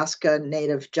the Alaska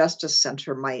Native Justice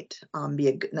Center might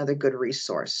be another good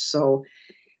resource. So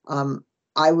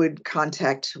I would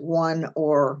contact one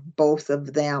or both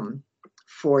of them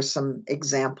for some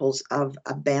examples of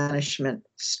a banishment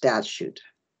statute.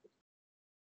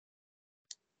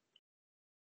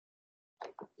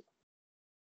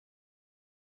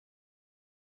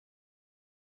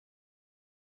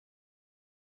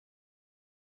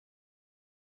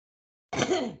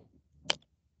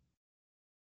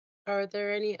 Are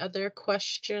there any other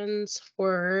questions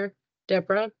for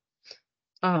Debra?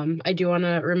 I do want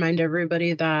to remind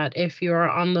everybody that if you are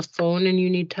on the phone and you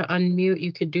need to unmute,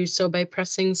 you could do so by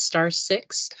pressing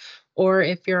 *6, or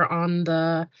if you're on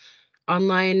the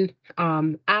online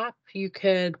app, you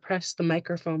could press the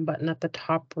microphone button at the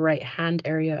top right-hand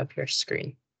area of your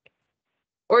screen.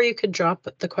 Or you could drop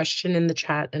the question in the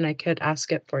chat and I could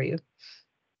ask it for you.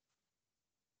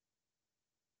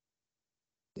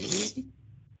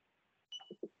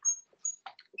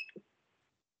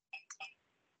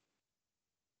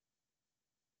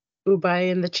 Ubai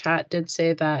in the chat did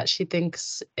say that she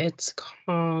thinks it's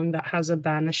Kong that has a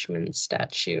banishment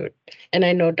statute. And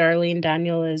I know Darlene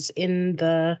Daniel is in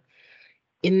the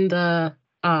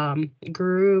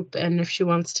group, and if she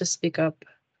wants to speak up,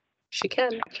 she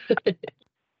can.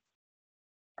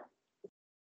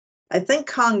 I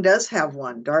think Kong does have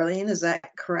one. Darlene, is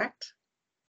that correct?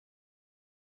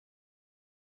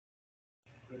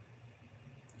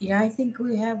 Yeah, I think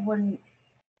we have one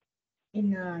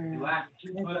in our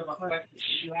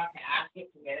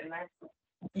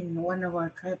in one of our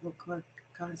tribal court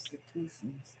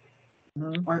constitutions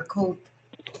or code.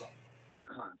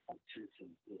 Constitution.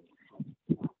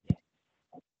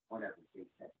 Whatever they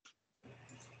say.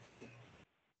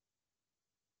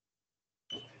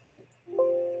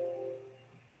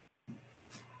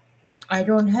 I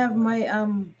don't have my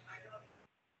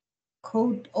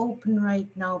code open right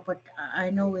now, but I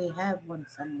know we have one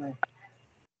somewhere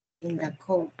in the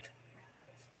code.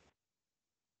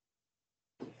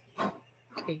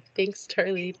 Okay, thanks,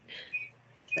 Darlene.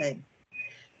 Okay.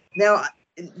 Now,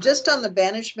 just on the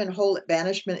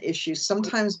banishment issue,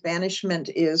 sometimes banishment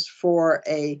is for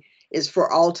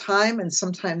all time, and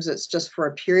sometimes it's just for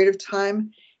a period of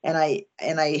time. And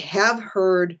I have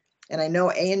heard, and I know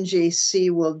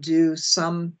ANJC will do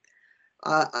some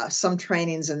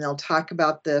trainings, and they'll talk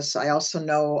about this. I also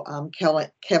know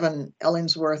Kevin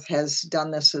Ellingsworth has done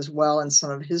this as well in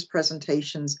some of his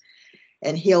presentations,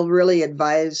 and he'll really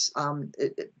advise.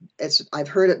 I've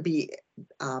heard it be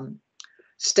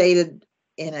stated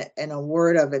in a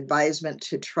word of advisement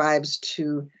to tribes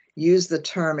to use the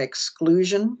term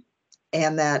exclusion,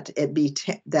 and that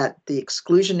that the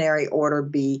exclusionary order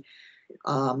be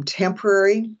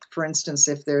temporary. For instance,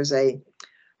 if there's a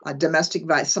domestic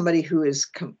violence, somebody who is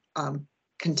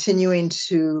continuing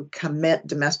to commit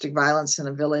domestic violence in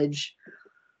a village,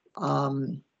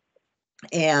 and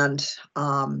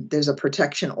there's a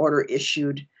protection order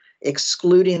issued,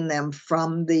 excluding them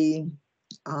from the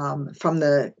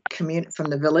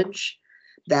village,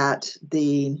 that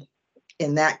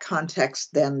in that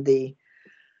context, then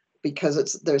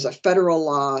because there's a federal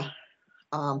law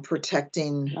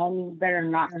protecting. You better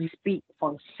not speak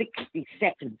for 60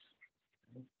 seconds.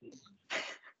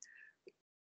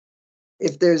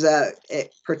 If there's a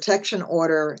protection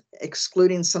order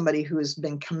excluding somebody who has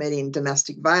been committing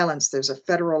domestic violence, there's a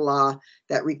federal law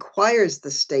that requires the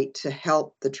state to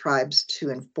help the tribes to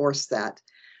enforce that.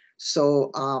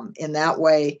 So in that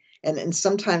way, and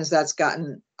sometimes that's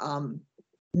gotten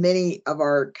many of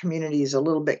our communities a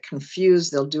little bit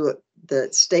confused. They'll do it, the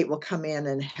state will come in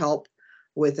and help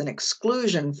with an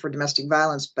exclusion for domestic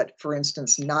violence, but for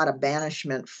instance, not a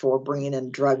banishment for bringing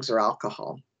in drugs or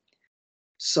alcohol.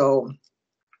 So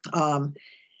and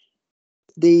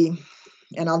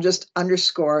I'll just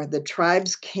underscore, the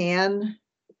tribes can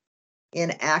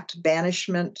enact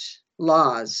banishment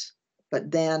laws, but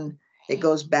then it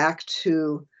goes back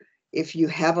to, if you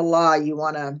have a law, you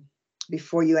want to,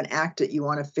 before you enact it, you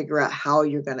want to figure out how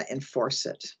you're going to enforce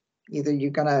it. Either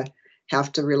you're going to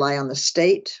have to rely on the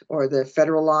state or the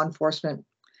federal law enforcement,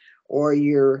 or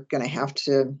you're going to have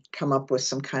to come up with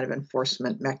some kind of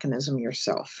enforcement mechanism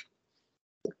yourself.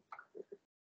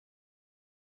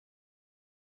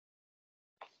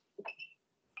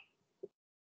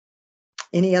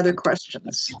 Any other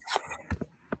questions?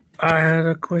 I had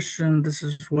a question. This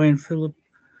is Wayne Phillip.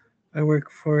 I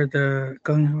work for the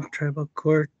Gung Tribal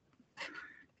Court,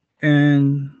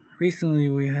 and recently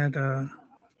we had a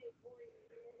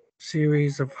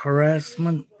series of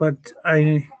harassment, but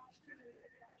I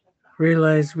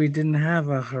realized we didn't have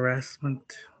a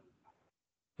harassment,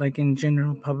 like in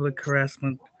general public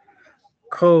harassment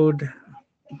code,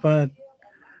 but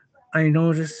I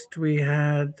noticed we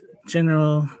had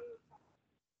general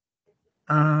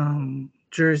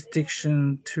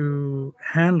jurisdiction to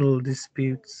handle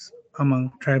disputes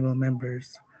among tribal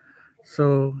members.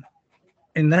 So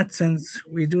in that sense,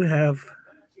 we do have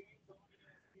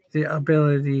the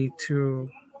ability to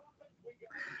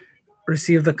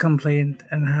receive the complaint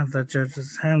and have the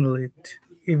judges handle it,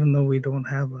 even though we don't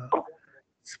have a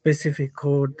specific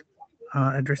code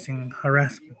addressing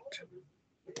harassment.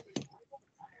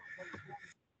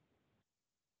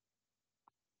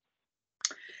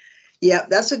 Yeah,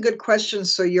 that's a good question.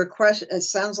 So your question, it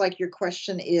sounds like your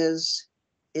question is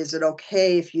it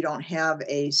okay if you don't have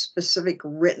a specific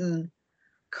written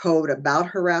code about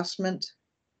harassment?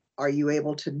 Are you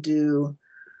able to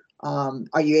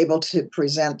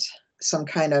present some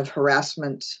kind of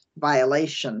harassment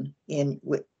violation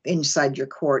inside your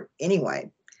court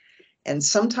anyway? And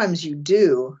sometimes you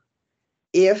do,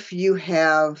 if you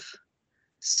have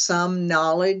some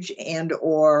knowledge and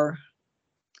or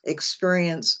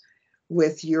experience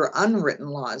with your unwritten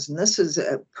laws. And this is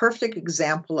a perfect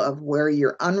example of where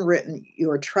your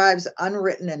tribe's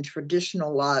unwritten and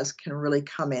traditional laws can really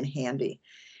come in handy.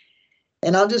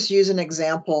 And I'll just use an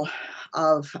example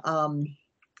of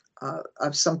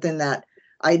something that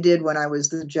I did when I was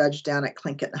the judge down at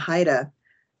Tlingit and Haida.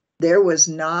 There was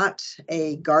not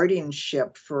a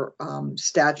guardianship for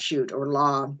statute or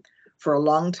law for a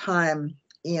long time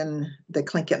in the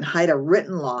Tlingit and Haida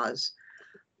written laws,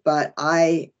 but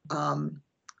I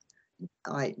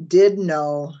did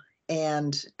know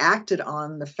and acted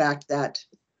on the fact that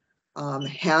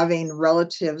having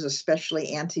relatives,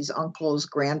 especially aunties, uncles,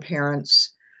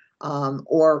 grandparents,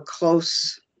 or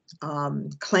close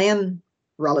clan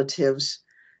relatives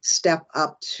step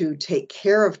up to take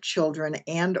care of children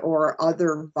and or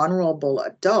other vulnerable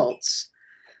adults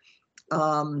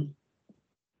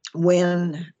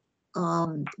when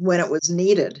it was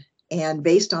needed. And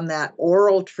based on that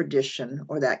oral tradition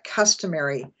or that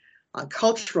customary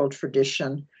cultural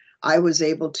tradition, I was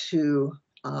able to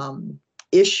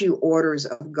issue orders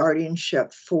of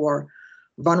guardianship for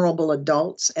vulnerable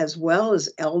adults as well as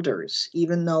elders,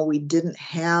 even though we didn't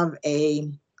have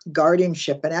a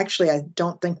guardianship. And actually, I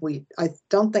don't think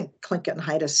Tlingit and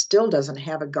Haida still doesn't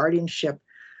have a guardianship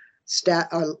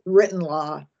written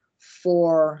law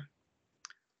for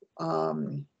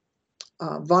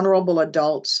vulnerable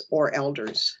adults or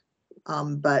elders.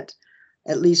 But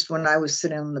at least when I was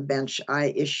sitting on the bench,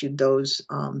 I issued those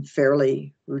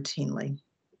fairly routinely.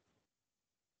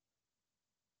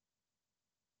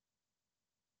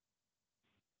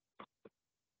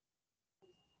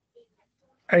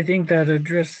 I think that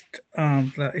addressed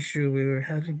the issue we were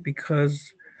having,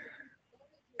 because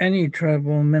any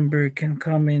tribal member can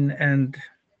come in and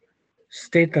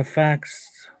state the facts.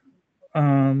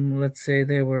 Let's say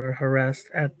they were harassed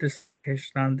at this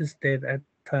location on this date at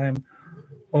time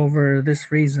over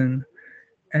this reason,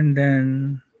 and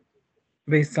then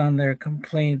based on their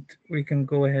complaint, we can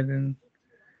go ahead and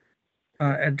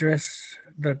address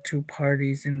the two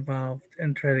parties involved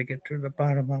and try to get to the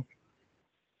bottom of it.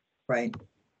 Right.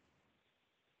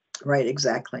 Right,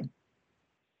 exactly.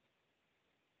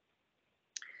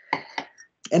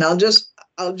 And I'll just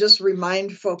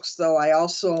remind folks, though, I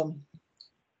also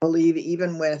believe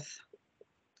even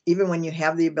when you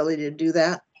have the ability to do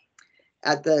that,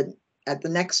 at the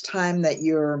next time that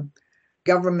your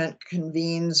government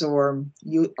convenes or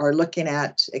you are looking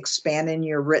at expanding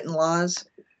your written laws,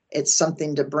 it's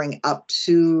something to bring up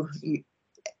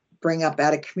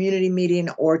at a community meeting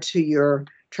or to your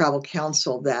tribal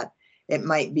council, that it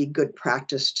might be good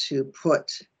practice to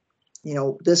put,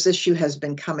 this issue has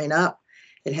been coming up.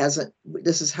 It hasn't,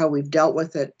 this is how we've dealt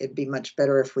with it. It'd be much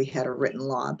better if we had a written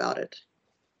law about it.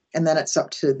 And then it's up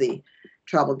to the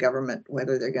tribal government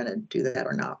whether they're going to do that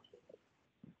or not.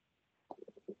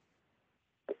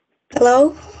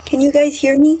 Hello, can you guys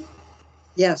hear me?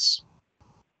 Yes.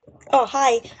 Oh,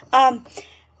 hi.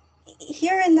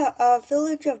 Here in the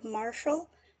village of Marshall,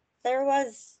 there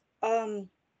was a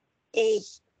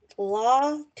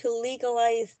law to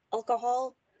legalize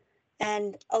alcohol,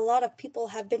 and a lot of people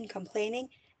have been complaining.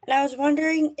 And I was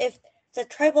wondering if the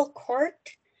tribal court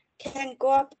can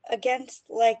go up against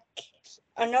like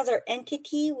another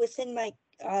entity within my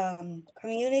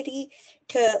community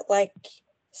to like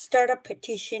start a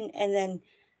petition and then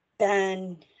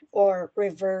ban or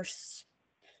reverse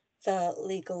the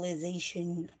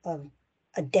legalization of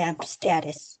a damp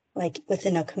status, like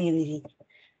within a community.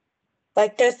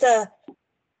 Like, does the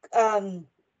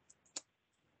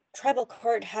tribal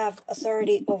court have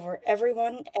authority over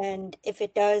everyone? And if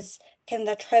it does, can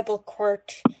the tribal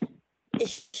court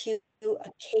issue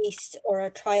a case or a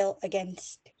trial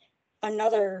against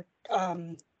another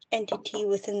entity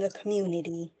within the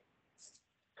community?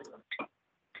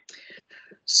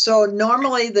 So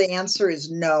normally the answer is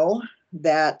no,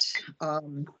 that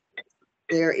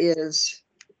there is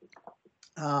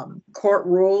court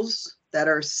rules that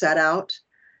are set out,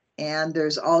 and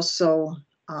there's also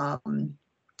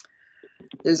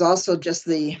just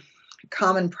the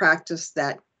common practice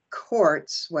that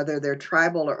courts, whether they're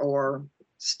tribal or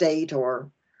state or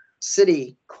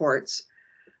city courts,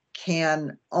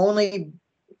 can only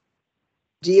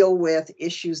deal with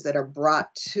issues that are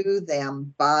brought to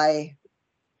them by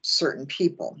certain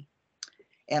people.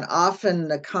 And often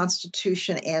the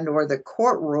Constitution and or the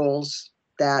court rules,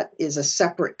 that is a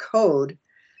separate code,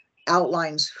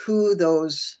 outlines who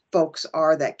those folks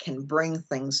are that can bring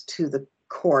things to the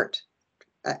court,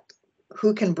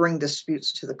 who can bring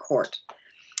disputes to the court.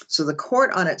 So the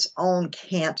court on its own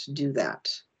can't do that.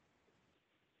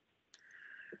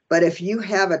 But if you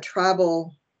have a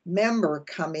tribal member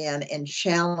come in and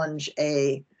challenge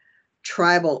a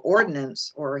tribal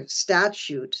ordinance or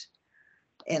statute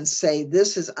and say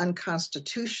this is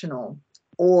unconstitutional,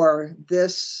 or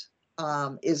this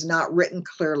is not written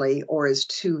clearly or is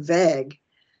too vague,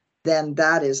 then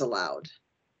that is allowed.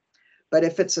 But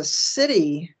if it's a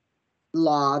city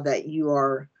law that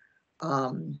you're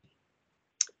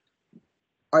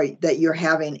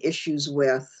having issues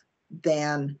with,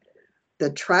 then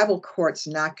the tribal court's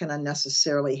not going to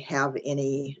necessarily have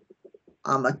any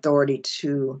authority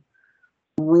to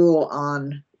rule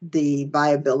on the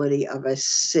viability of a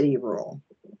city rule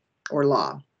or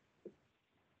law.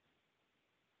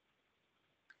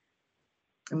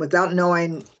 And without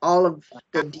knowing all of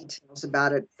the details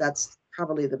about it, that's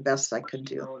probably the best I could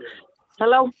do.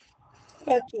 Hello?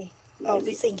 Okay. Oh,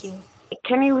 thank you.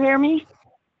 Can you hear me?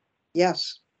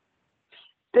 Yes.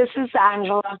 This is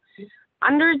Angela.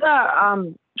 Under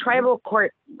the tribal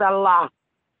court, the law,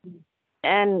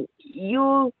 and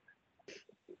you're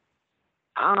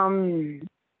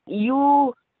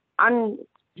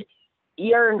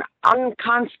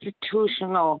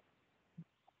unconstitutional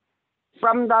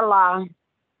from the law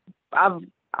of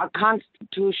a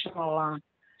constitutional law.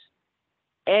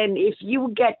 And if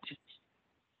you get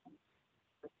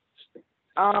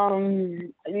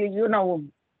a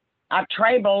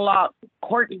tribal law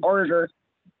court order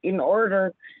in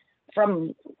order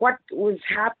from what was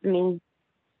happening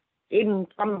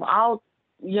from all,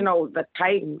 the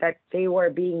time that they were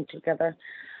being together,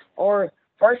 or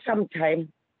for some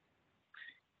time,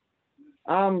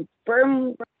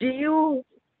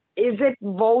 is it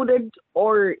voted,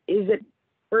 or is it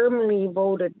firmly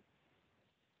voted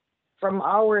from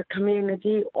our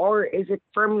community, or is it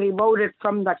firmly voted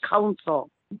from the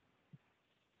council?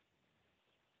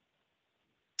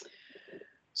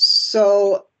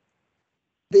 So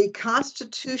the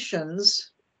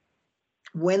constitutions,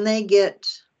 when they get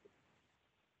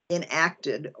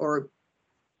enacted or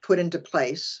put into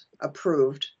place,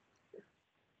 approved,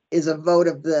 is a vote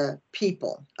of the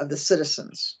people, of the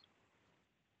citizens.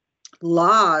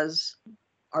 Laws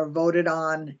are voted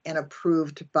on and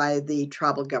approved by the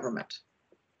tribal government.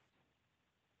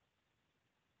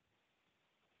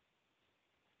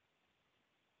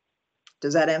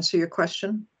 Does that answer your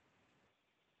question?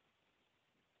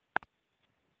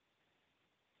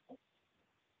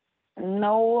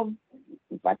 No,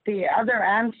 but the other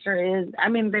answer is,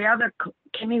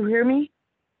 can you hear me?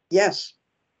 Yes.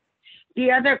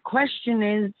 The other question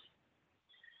is,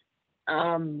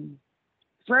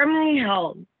 firmly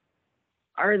held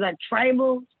are the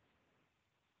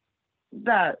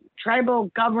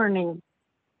tribal governing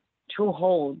to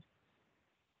hold.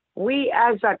 We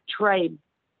as a tribe,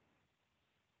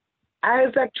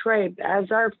 as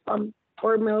our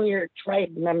familiar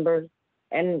tribe members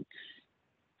and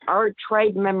our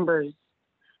tribe members,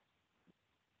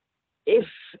 if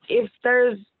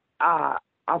there's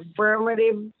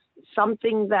affirmative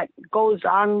something that goes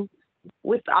on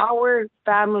with our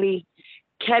family,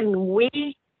 can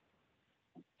we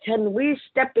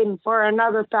step in for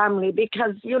another family?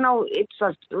 Because it's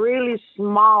a really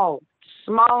small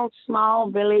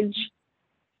village,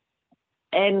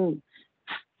 and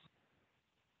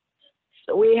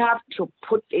we have to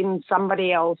put in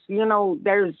somebody else.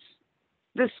 There's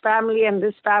this family and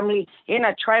this family in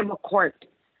a tribal court.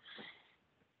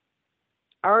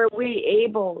 Are we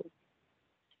able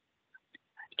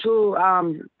to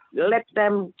let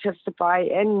them testify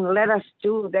and let us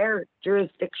do their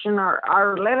jurisdiction,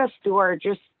 or let us do our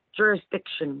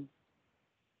jurisdiction?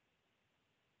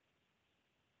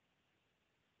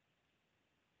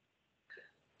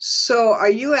 So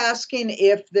are you asking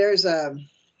if there's a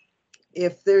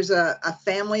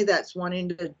family that's wanting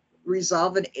to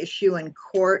resolve an issue in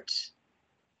court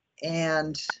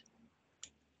and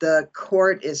the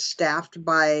court is staffed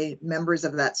by members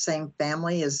of that same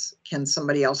family? Can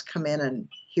somebody else come in and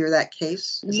hear that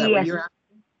case? Is that what you're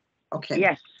asking? Okay.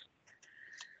 Yes.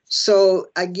 So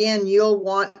again, you'll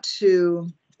want to,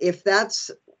 if that's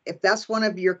one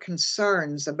of your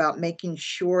concerns about making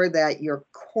sure that your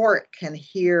court can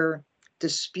hear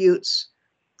disputes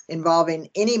involving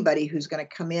anybody who's going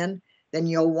to come in, then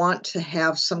you'll want to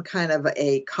have some kind of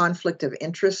a conflict of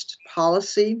interest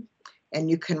policy, and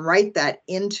you can write that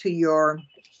into your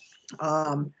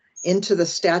into the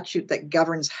statute that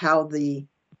governs how the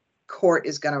court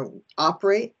is going to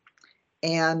operate.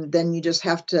 And then you just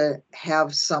have to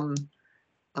have some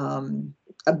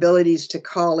abilities to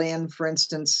call in, for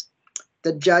instance,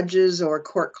 the judges or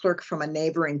court clerk from a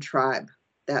neighboring tribe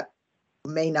that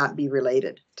may not be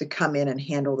related to come in and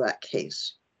handle that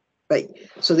case. But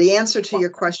so the answer to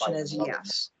your question is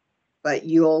yes, but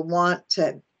you'll want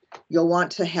to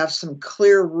have some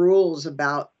clear rules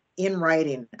about, in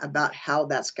writing, about how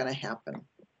that's going to happen.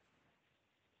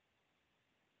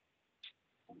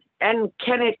 And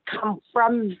can it come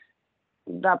from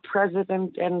the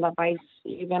president and the vice,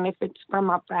 even if it's from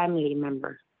a family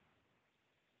member?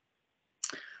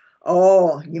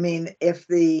 Oh, you mean if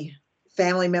the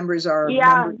family members are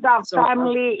members, the so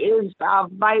family is a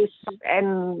vice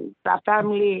and the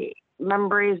family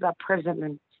member is a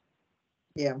president.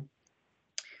 Yeah.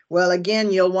 Well,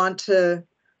 again, you'll want to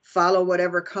follow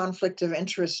whatever conflict of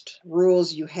interest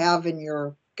rules you have in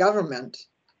your government.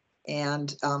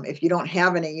 And if you don't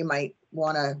have any, you might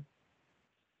want to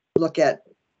look at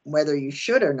whether you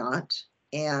should or not.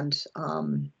 And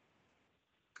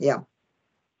yeah.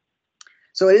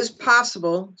 So it is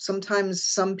possible. Sometimes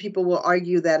some people will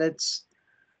argue that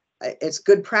it's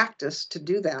good practice to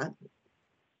do that.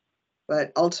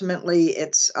 But ultimately,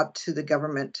 it's up to the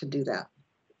government to do that.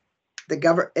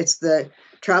 It's the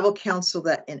tribal council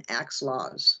that enacts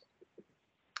laws,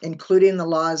 including the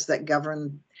laws that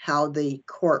govern how the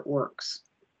court works.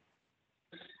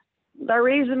 The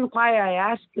reason why I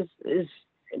ask is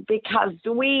because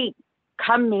we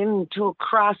come into a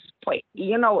cross point.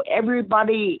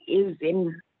 Everybody is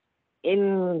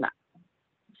in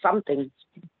something,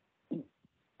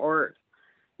 or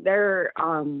they're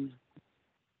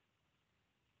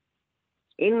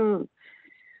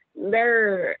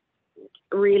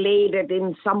related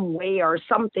in some way or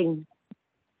something,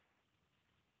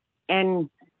 and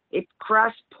it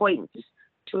cross points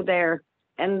to there,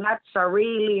 and that's a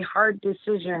really hard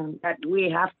decision that we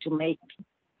have to make.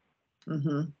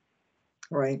 Mm-hmm.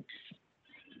 Right.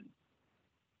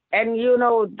 And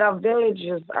the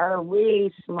villages are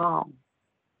really small,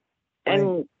 right.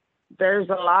 And there's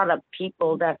a lot of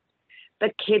people that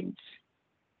the kids,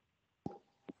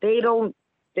 they don't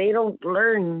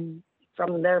learn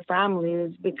from their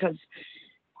families, because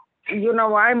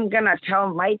I'm gonna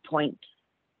tell my point.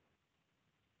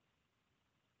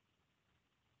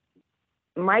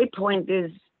 my point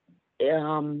is,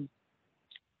 do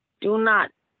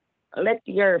not let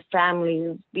your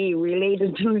families be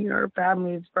related to your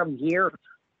families from here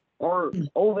or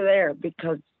over there,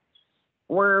 because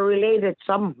we're related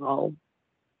somehow.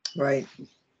 Right.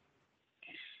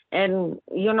 And,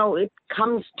 you know, it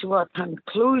comes to a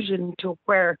conclusion to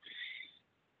where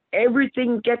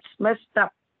everything gets messed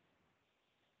up.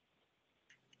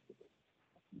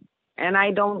 And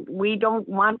we don't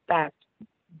want that.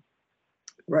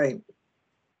 Right.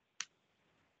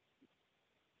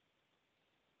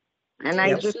 And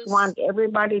I just want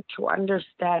everybody to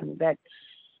understand that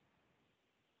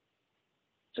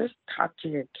just talk to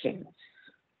your kids.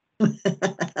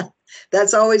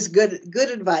 That's always good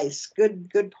advice.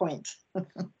 Good point.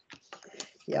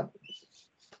 Yep.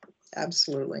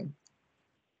 Absolutely.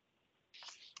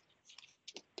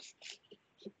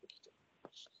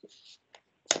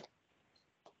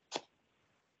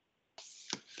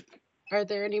 Are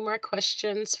there any more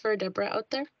questions for Debra out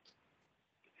there?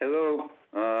 Hello.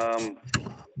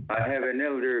 I have an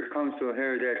elder council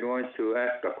here that wants to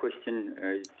ask a question.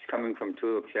 It's coming from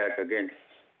Tulip Shack again.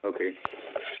 Okay.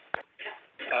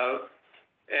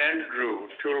 Andrew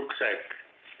Tulip.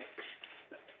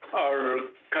 Our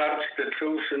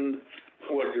Constitution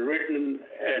was written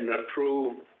and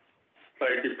approved by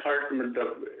Department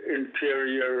of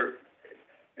Interior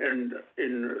in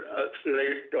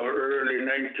late or early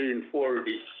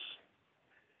 1940s,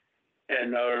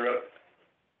 and our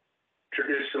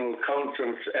traditional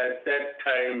councils at that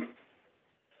time,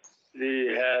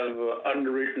 they have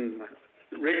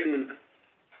written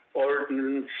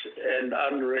ordinance and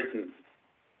unwritten.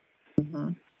 Mm-hmm.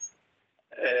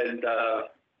 And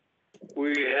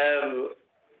we have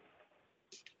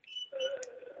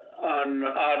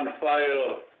on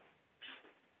file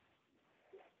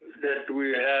that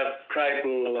we have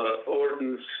tribal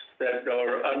ordinance that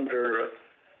are under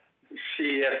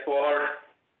CFR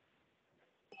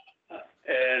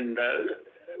and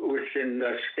within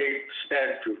the state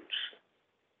statutes.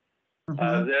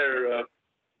 Mm-hmm. They're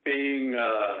being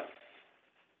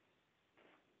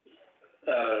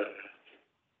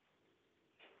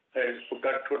I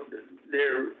forgot what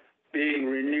they're being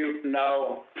renewed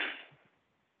now,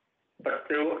 but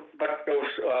those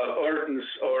ordinances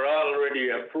are already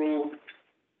approved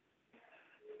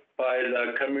by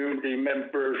the community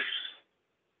members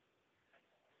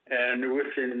and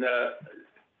within the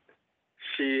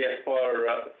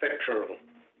CFR federal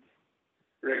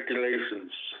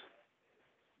regulations.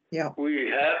 Yeah. We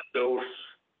have those,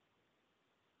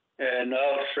 and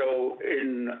also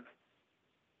in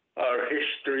our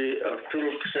history of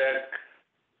Tulipsac,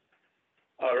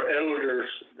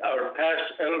 our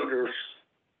past elders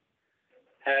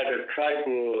had a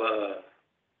tribal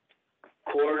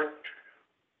court,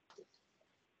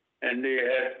 and they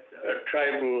had a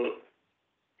tribal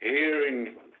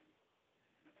hearing,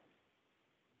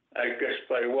 I guess,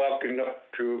 by walking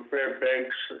up to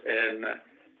Fairbanks and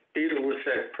deal with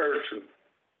that person.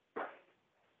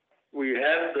 We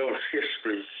have those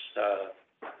histories.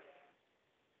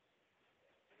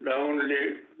 The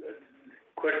only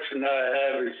question I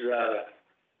have is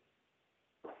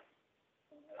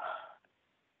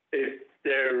if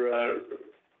they're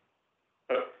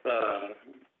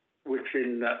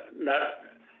within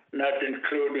not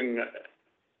including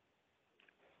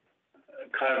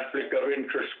conflict of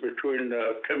interest between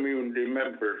the community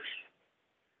members.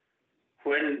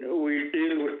 When we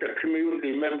deal with the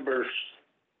community members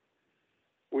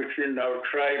within our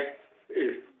tribe,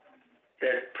 if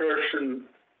that person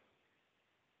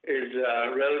is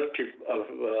a relative of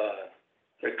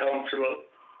the council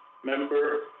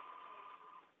member,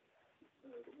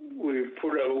 we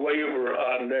put a waiver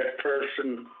on that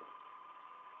person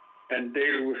and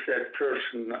deal with that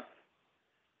person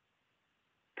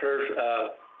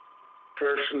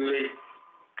personally,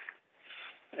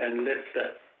 and let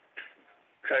the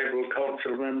tribal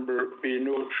council member be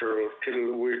neutral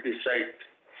till we decide.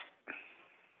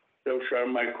 Those are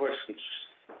my questions.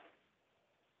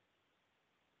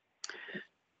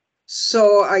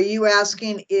 So are you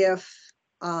asking if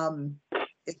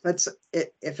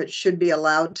it should be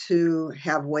allowed to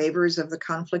have waivers of the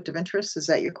conflict of interest? Is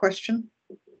that your question?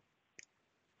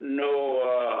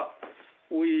 No,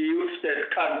 we use that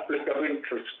conflict of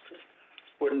interest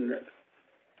when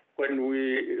we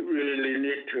really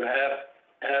need to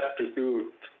have to do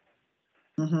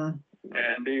it. Mm-hmm.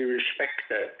 And they respect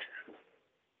that.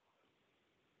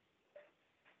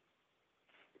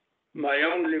 My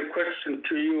only question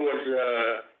to you is,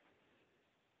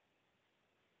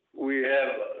 we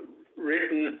have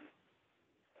written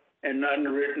and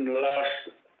unwritten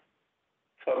laws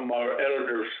from our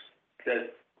elders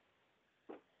that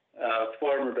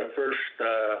formed the first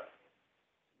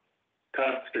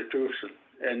constitution,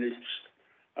 and it's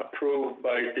approved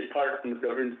by Department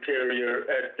of Interior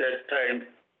at that time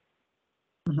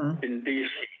in D.C.,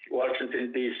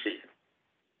 Washington, D.C.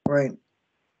 Right.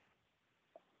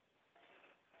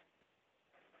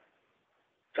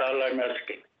 That's all I'm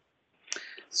asking.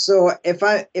 So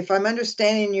if I'm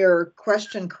understanding your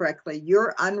question correctly,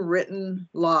 your unwritten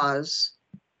laws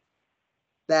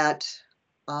that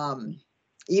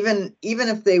even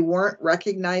if they weren't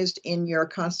recognized in your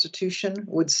Constitution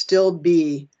would still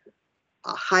be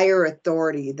a higher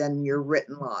authority than your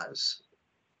written laws.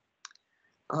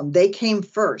 They came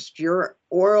first. Your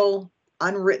oral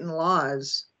unwritten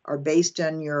laws are based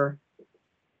on your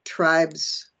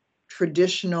tribe's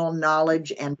traditional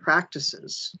knowledge and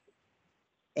practices.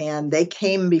 And they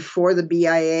came before the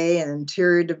BIA and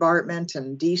Interior Department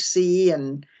and DC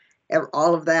and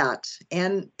all of that,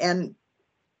 and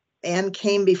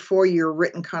came before your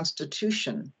written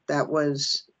Constitution that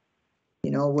was,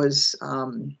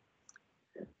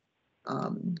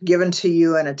 given to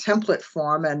you in a template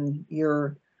form, and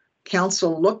your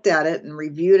council looked at it and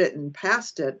reviewed it and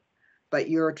passed it, but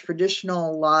your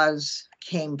traditional laws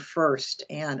came first.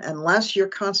 And unless your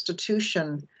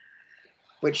Constitution,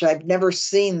 which I've never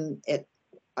seen,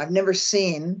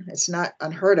 it's not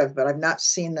unheard of, but I've not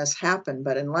seen this happen.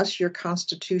 But unless your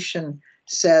Constitution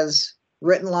says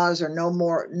written laws are no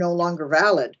longer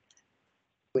valid,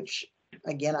 which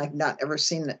again, I've not ever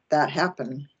seen that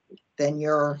happen, then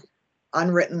your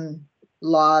unwritten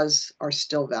laws are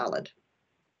still valid.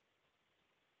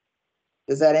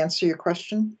 Does that answer your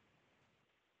question?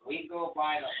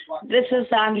 This is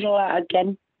Angela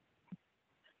again.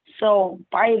 So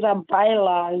by the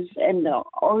bylaws and the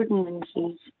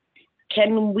ordinances,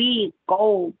 can we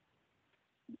go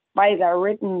by the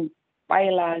written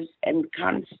bylaws and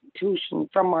Constitution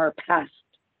from our past?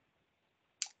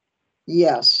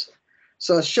 Yes.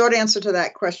 So a short answer to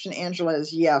that question, Angela,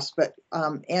 is yes. But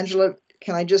Angela,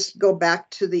 can I just go back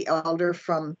to the elder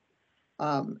from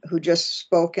who just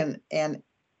spoke and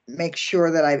make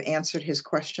sure that I've answered his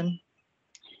question?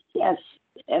 Yes.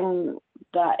 And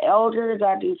the elder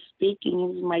that is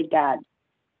speaking is my dad.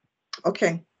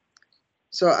 Okay.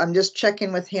 So I'm just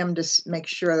checking with him to make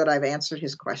sure that I've answered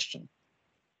his question.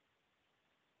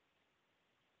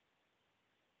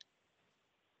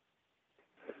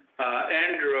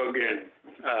 Andrew again.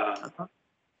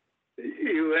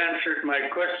 You answered my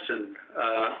question.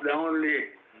 The only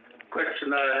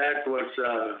question I had was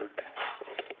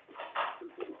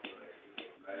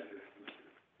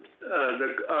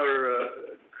our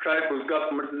tribal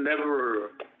government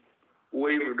never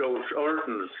waived those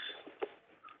ordinances.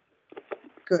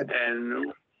 Good.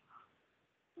 And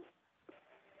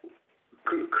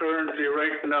currently,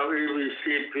 right now,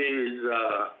 EVCP is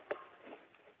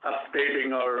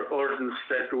updating our ordinance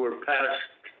that were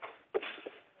passed,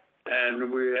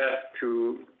 and we have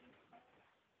to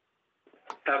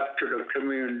talk to the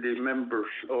community members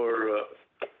or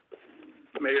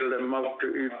mail them out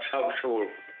to each household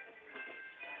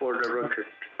for the record.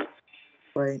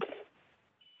 Right.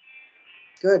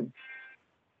 Good.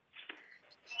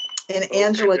 And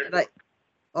Angela, did I?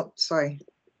 Oh, sorry.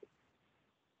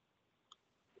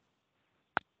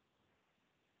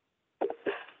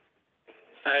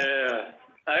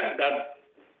 I'm done.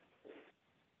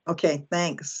 Okay,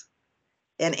 thanks.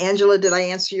 And Angela, did I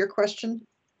answer your question?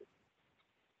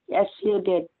 Yes, you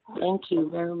did. Thank you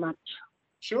very much.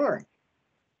 Sure.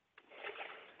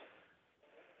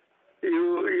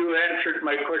 You answered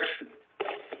my question.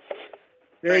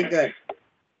 Very good.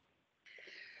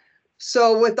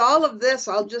 So with all of this,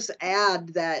 I'll just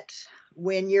add that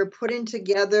when you're putting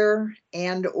together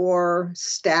and or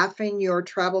staffing your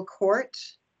tribal court,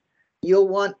 you'll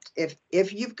want, if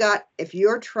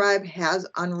your tribe has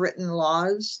unwritten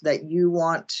laws that you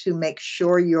want to make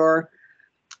sure your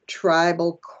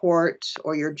tribal court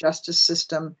or your justice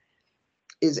system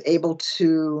is able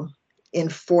to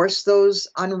enforce those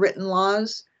unwritten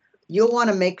laws, you'll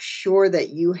want to make sure that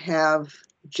you have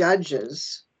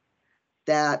judges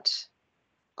that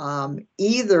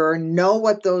either know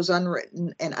what those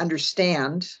unwritten and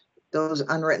understand those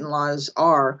unwritten laws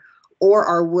are, or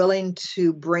are willing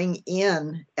to bring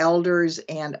in elders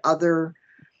and other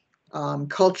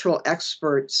cultural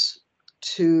experts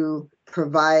to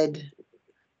provide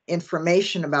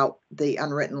information about the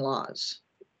unwritten laws.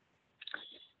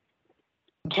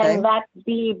 Okay.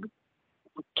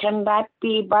 Can that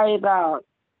be by the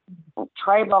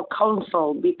tribal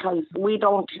council, because we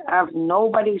don't have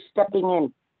nobody stepping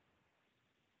in?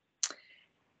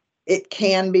 It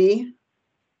can be.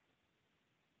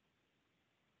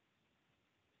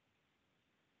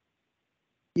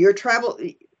 Your tribal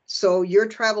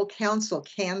council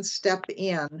can step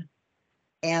in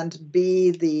and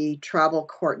be the tribal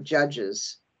court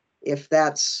judges, if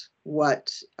that's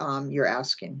what you're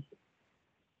asking.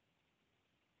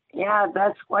 Yeah,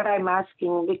 that's what I'm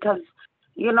asking, because,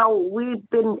 you know, we've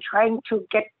been trying to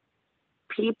get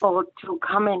people to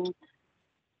come in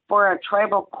for a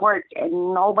tribal court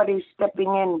and nobody's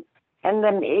stepping in. And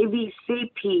then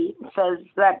AVCP says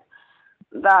that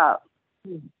the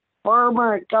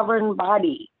former governed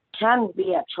body can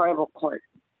be a tribal court.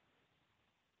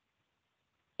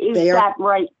 Is that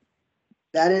right?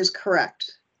 That is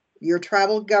correct. Your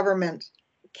tribal government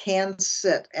can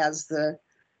sit as the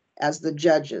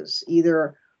judges,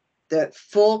 either the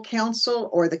full council,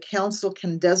 or the council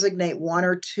can designate 1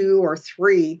 or 2 or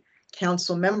 3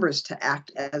 council members to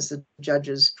act as the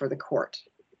judges for the court.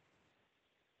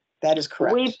 That is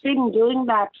correct. We've been doing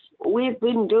that. We've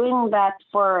been doing that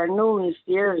for numerous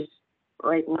years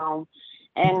right now.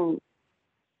 And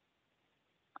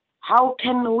how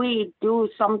can we do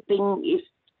something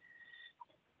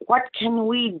what can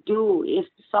we do if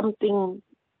something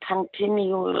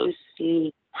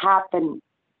continuously happens,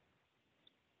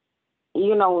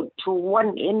 you know, to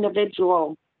one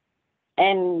individual,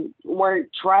 and we're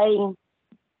trying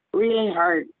really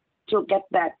hard to get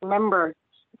that member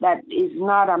that is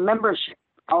not a membership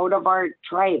out of our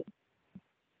tribe?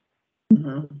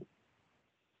 Mm-hmm.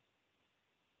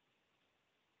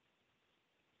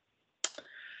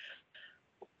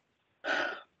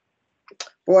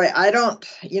 Boy, I don't,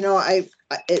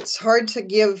 it's hard to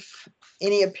give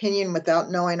any opinion without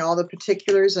knowing all the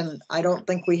particulars, and I don't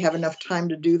think we have enough time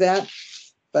to do that.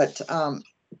 But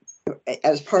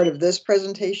as part of this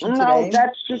presentation today. No,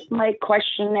 that's just my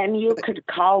question, and you could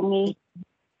call me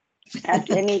at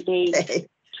any day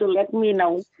to let me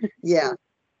know. Yeah.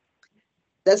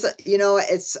 That's,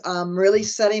 it's really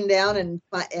setting down and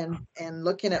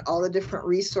looking at all the different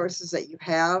resources that you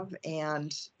have,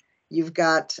 and you've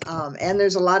got, and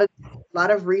there's a lot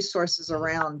of resources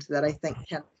around that I think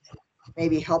can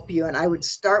maybe help you. And I would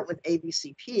start with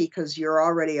ABCP because you're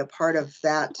already a part of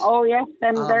that. Oh, yes.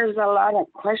 And there's a lot of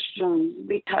questions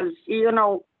because,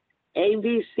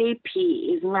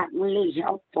 ABCP is not really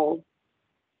helpful.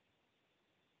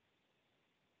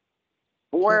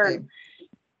 We're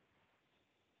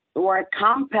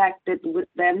compacted with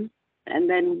them. And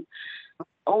then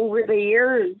over the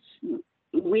years,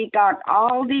 we got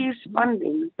all these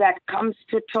fundings that comes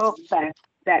to TOFAC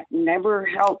that never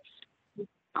helps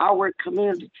our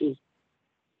community.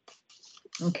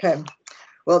 Okay.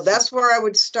 Well, that's where I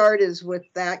would start, is with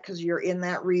that, because you're in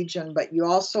that region, but you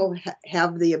also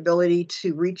have the ability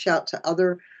to reach out to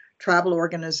other tribal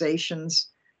organizations,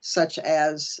 such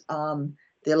as the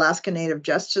Alaska Native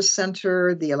Justice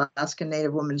Center, the Alaska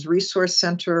Native Women's Resource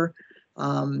Center,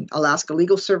 Alaska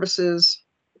Legal Services,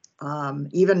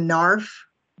 even NARF.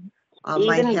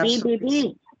 Even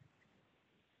BBB.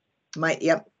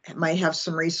 Might have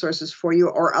some resources for you,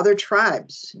 or other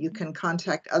tribes. You can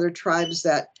contact other tribes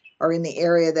that are in the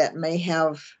area that may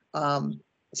have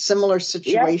similar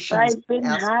situations. Yes, I've been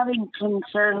having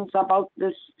concerns about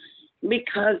this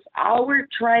because our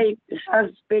tribe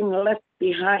has been left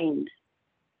behind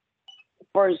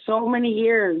for so many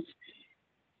years.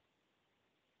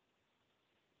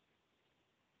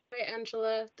 Hi,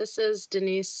 Angela. This is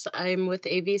Denise. I'm with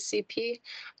AVCP.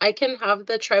 I can have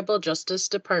the Tribal Justice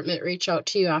Department reach out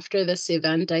to you after this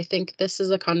event. I think this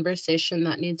is a conversation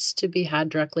that needs to be had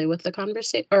directly with the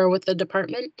with the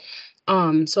department. So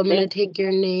I'm going to take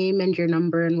your name and your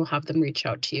number, and we'll have them reach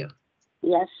out to you.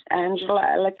 Yes,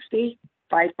 Angela Alexi,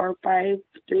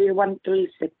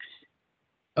 545-3136.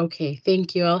 Okay,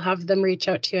 thank you. I'll have them reach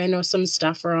out to you. I know some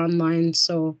staff are online,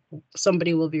 so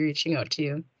somebody will be reaching out to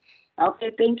you.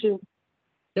 Okay, thank you.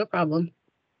 No problem.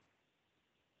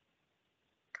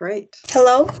 Great.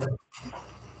 Hello.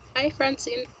 Hi,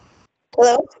 Francine.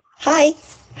 Hello. Hi.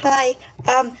 Hi.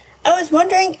 I was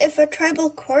wondering if a tribal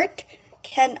court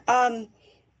can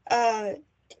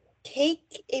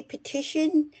take a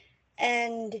petition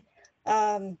and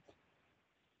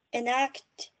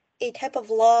enact a type of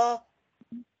law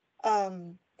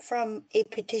from a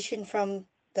petition from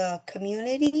the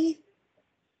community,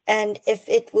 and if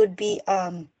it would be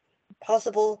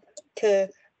possible to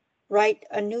write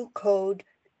a new code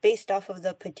based off of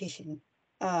the petition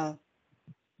from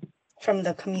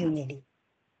the community.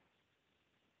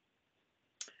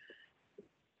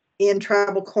 In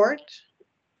tribal court?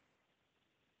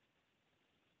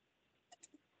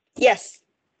 Yes.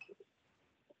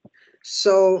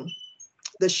 So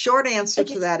the short answer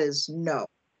to that is no.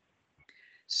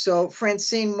 So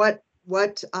Francine, what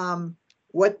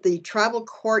what the tribal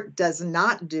court does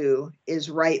not do is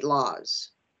write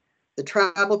laws. The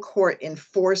tribal court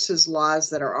enforces laws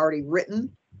that are already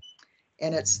written,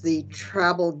 and it's the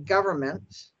tribal government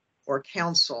or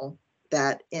council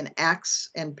that enacts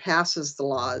and passes the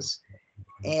laws,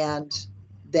 and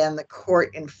then the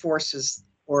court enforces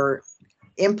or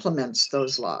implements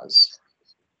those laws.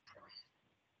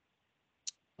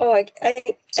 Oh, I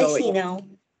So see now.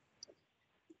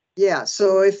 yeah,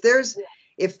 so if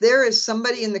there is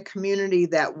somebody in the community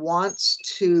that wants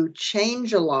to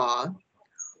change a law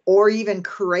or even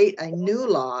create a new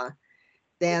law,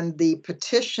 then the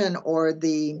petition or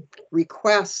the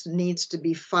request needs to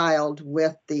be filed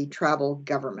with the tribal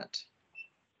government.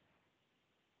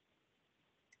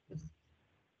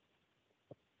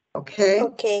 Okay.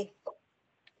 Okay.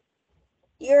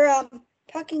 You're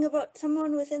talking about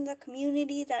someone within the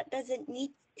community that doesn't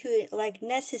need to like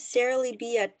necessarily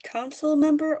be a council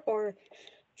member, or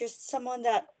just someone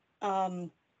that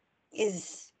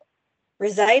is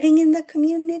residing in the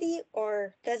community,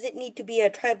 or does it need to be a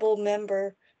tribal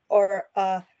member or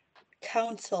a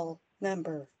council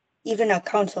member, even a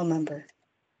council member?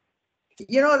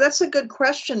 You know, that's a good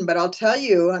question, but I'll tell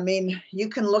you, I mean, you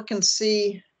can look and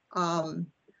see,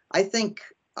 I think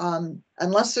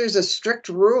unless there's a strict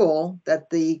rule that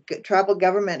the tribal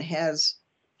government has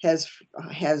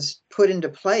put into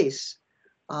place,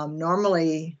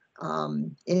 normally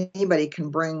anybody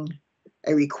can bring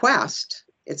a request.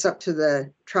 It's up to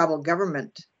the tribal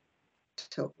government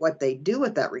to what they do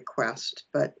with that request,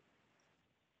 but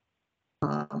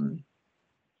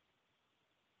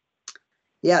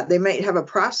yeah, they might have a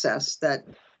process that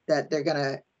they're going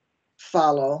to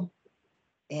follow,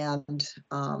 and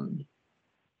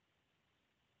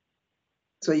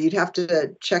so you'd have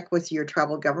to check with your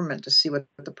tribal government to see what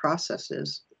the process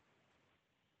is.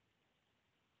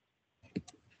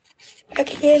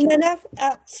 Okay, and then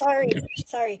sorry,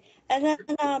 and then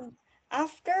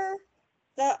after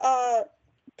the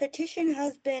petition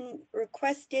has been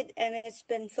requested and it's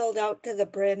been filled out to the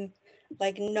brim,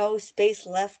 like no space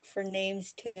left for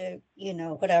names to, you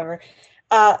know, whatever,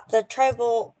 the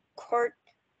tribal court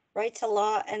writes a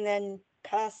law and then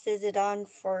passes it on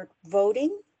for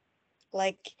voting.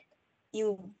 Like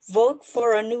you vote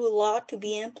for a new law to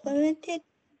be implemented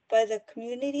by the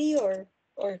community, or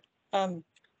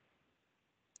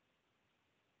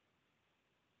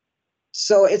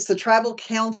So it's the tribal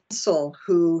council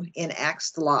who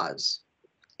enacts the laws,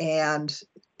 and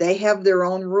they have their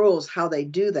own rules how they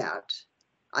do that.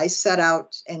 I set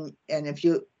out, and if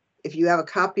you have a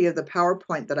copy of the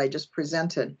PowerPoint that I just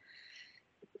presented,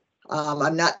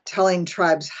 I'm not telling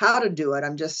tribes how to do it.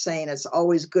 I'm just saying it's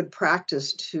always good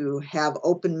practice to have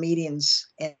open meetings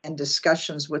and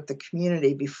discussions with the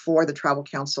community before the tribal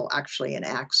council actually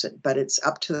enacts it. But it's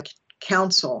up to the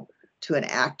council to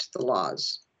enact the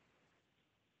laws.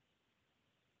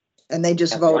 And they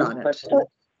just vote on it.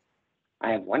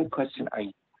 I have one question.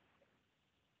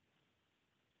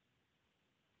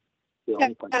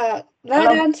 that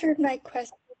Hello? answered my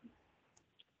question.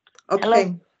 Okay.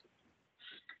 Hello?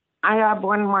 I have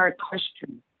one more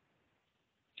question.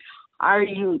 Are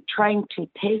you trying to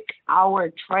take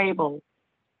our tribal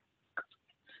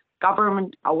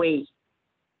government away?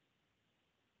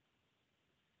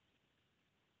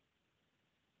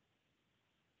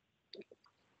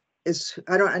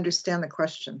 I don't understand the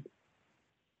question.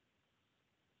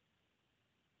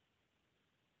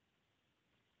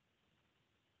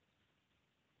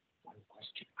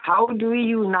 How do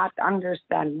you not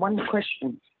understand? One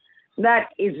question. That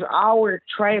is our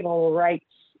tribal rights.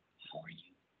 How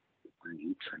are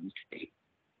you trying to take?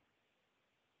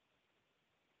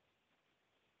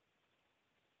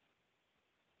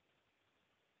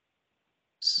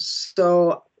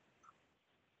 So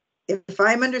if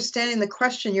I'm understanding the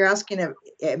question, you're asking,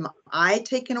 am I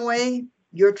taking away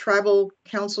your tribal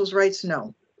council's rights?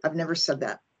 No, I've never said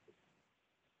that.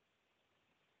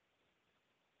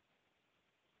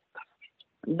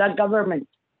 The government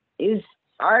is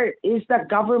the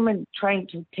government trying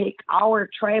to take our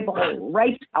tribal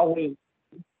rights away,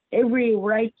 every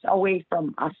right away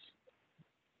from us?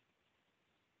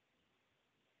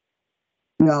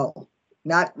 No,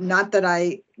 not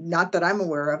that I'm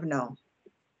aware of. No.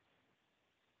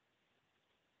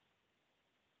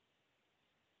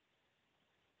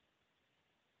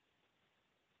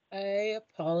 I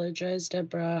apologize,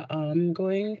 Deborah. I'm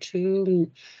going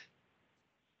to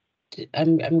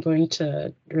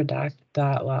redact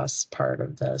that last part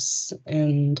of this,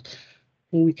 and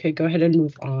we could go ahead and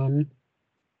move on.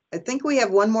 I think we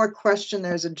have one more question.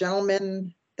 There's a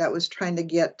gentleman that was trying to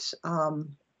get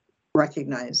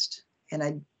recognized, and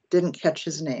I didn't catch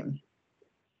his name.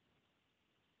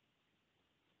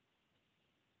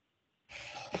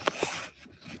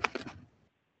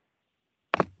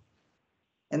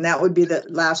 And that would be the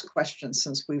last question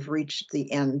since we've reached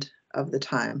the end of the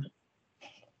time.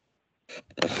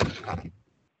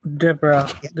 Deborah,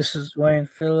 this is Wayne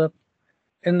Phillip.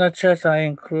 In the chat, I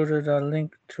included a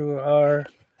link to our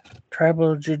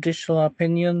Tribal Judicial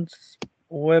Opinions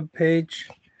webpage,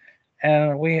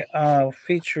 and we are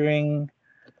featuring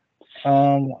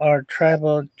our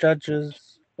tribal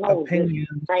judges'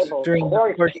 opinions during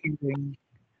the court hearing.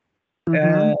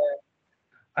 And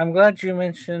I'm glad you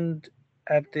mentioned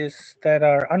at this that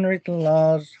our unwritten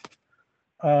laws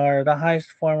are the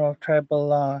highest form of tribal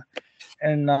law.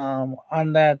 And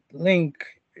on that link,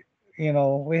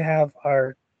 we have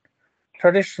our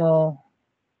traditional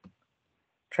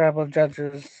tribal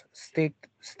judges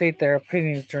state their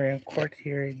opinions during a court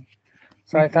hearing.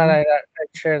 So I thought I'd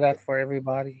share that for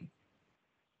everybody.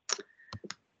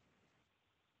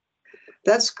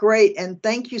 That's great. And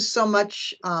thank you so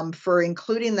much for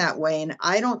including that, Wayne.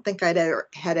 I don't think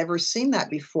had ever seen that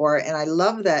before. And I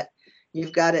love that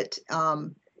you've got it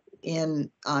in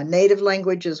native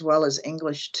language as well as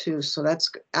English too. So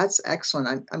that's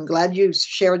excellent. I'm glad you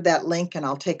shared that link, and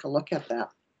I'll take a look at that.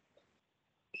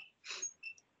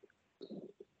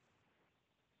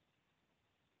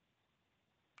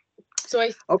 So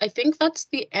I think that's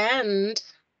the end.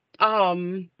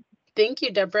 Thank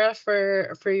you, Deborah,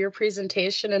 for your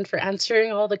presentation and for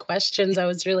answering all the questions. I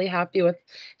was really happy with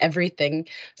everything.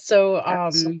 So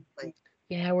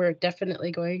yeah, we're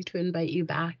definitely going to invite you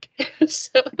back.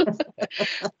 So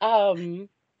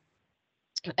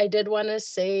I did want to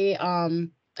say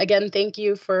again, thank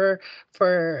you for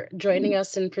joining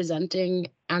us and presenting,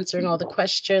 answering all the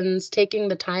questions, taking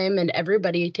the time, and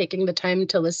everybody taking the time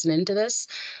to listen into this.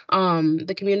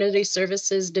 The Community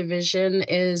Services Division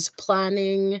is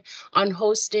planning on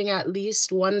hosting at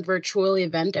least one virtual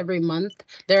event every month.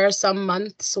 There are some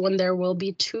months when there will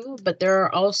be 2, but there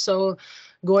are also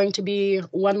going to be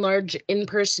one large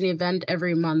in-person event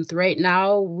every month. Right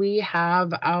now, we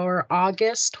have our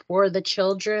August for the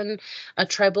Children, a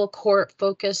tribal court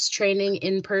focus training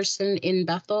in person in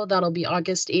Bethel. That'll be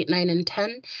August 8, 9, and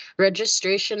 10.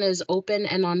 Registration is open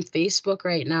and on Facebook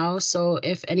right now. So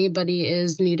if anybody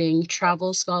is needing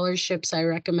travel scholarships, I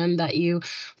recommend that you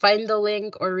find the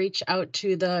link or reach out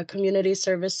to the Community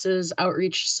Services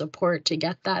Outreach Support to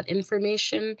get that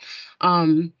information.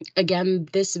 Again,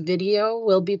 this video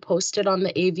will be posted on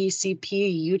the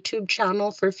AVCP YouTube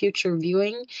channel for future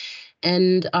viewing.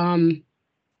 And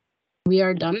we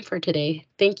are done for today.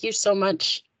 Thank you so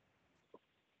much.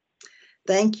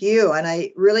 Thank you. And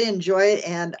I really enjoy it.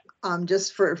 And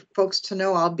just for folks to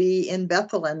know, I'll be in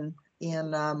Bethel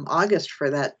in August for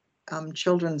that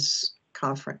children's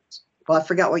conference. Well, I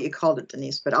forgot what you called it,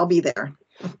 Denise, but I'll be there.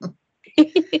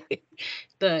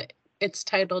 It's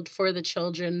titled For the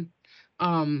Children.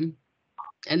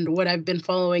 And what I've been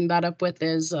following that up with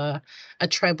is a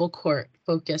tribal court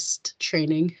focused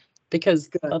training,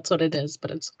 because that's what it is, but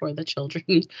it's for the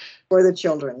children. For the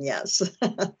children, yes.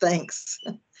 Thanks.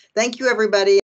 Thank you, everybody.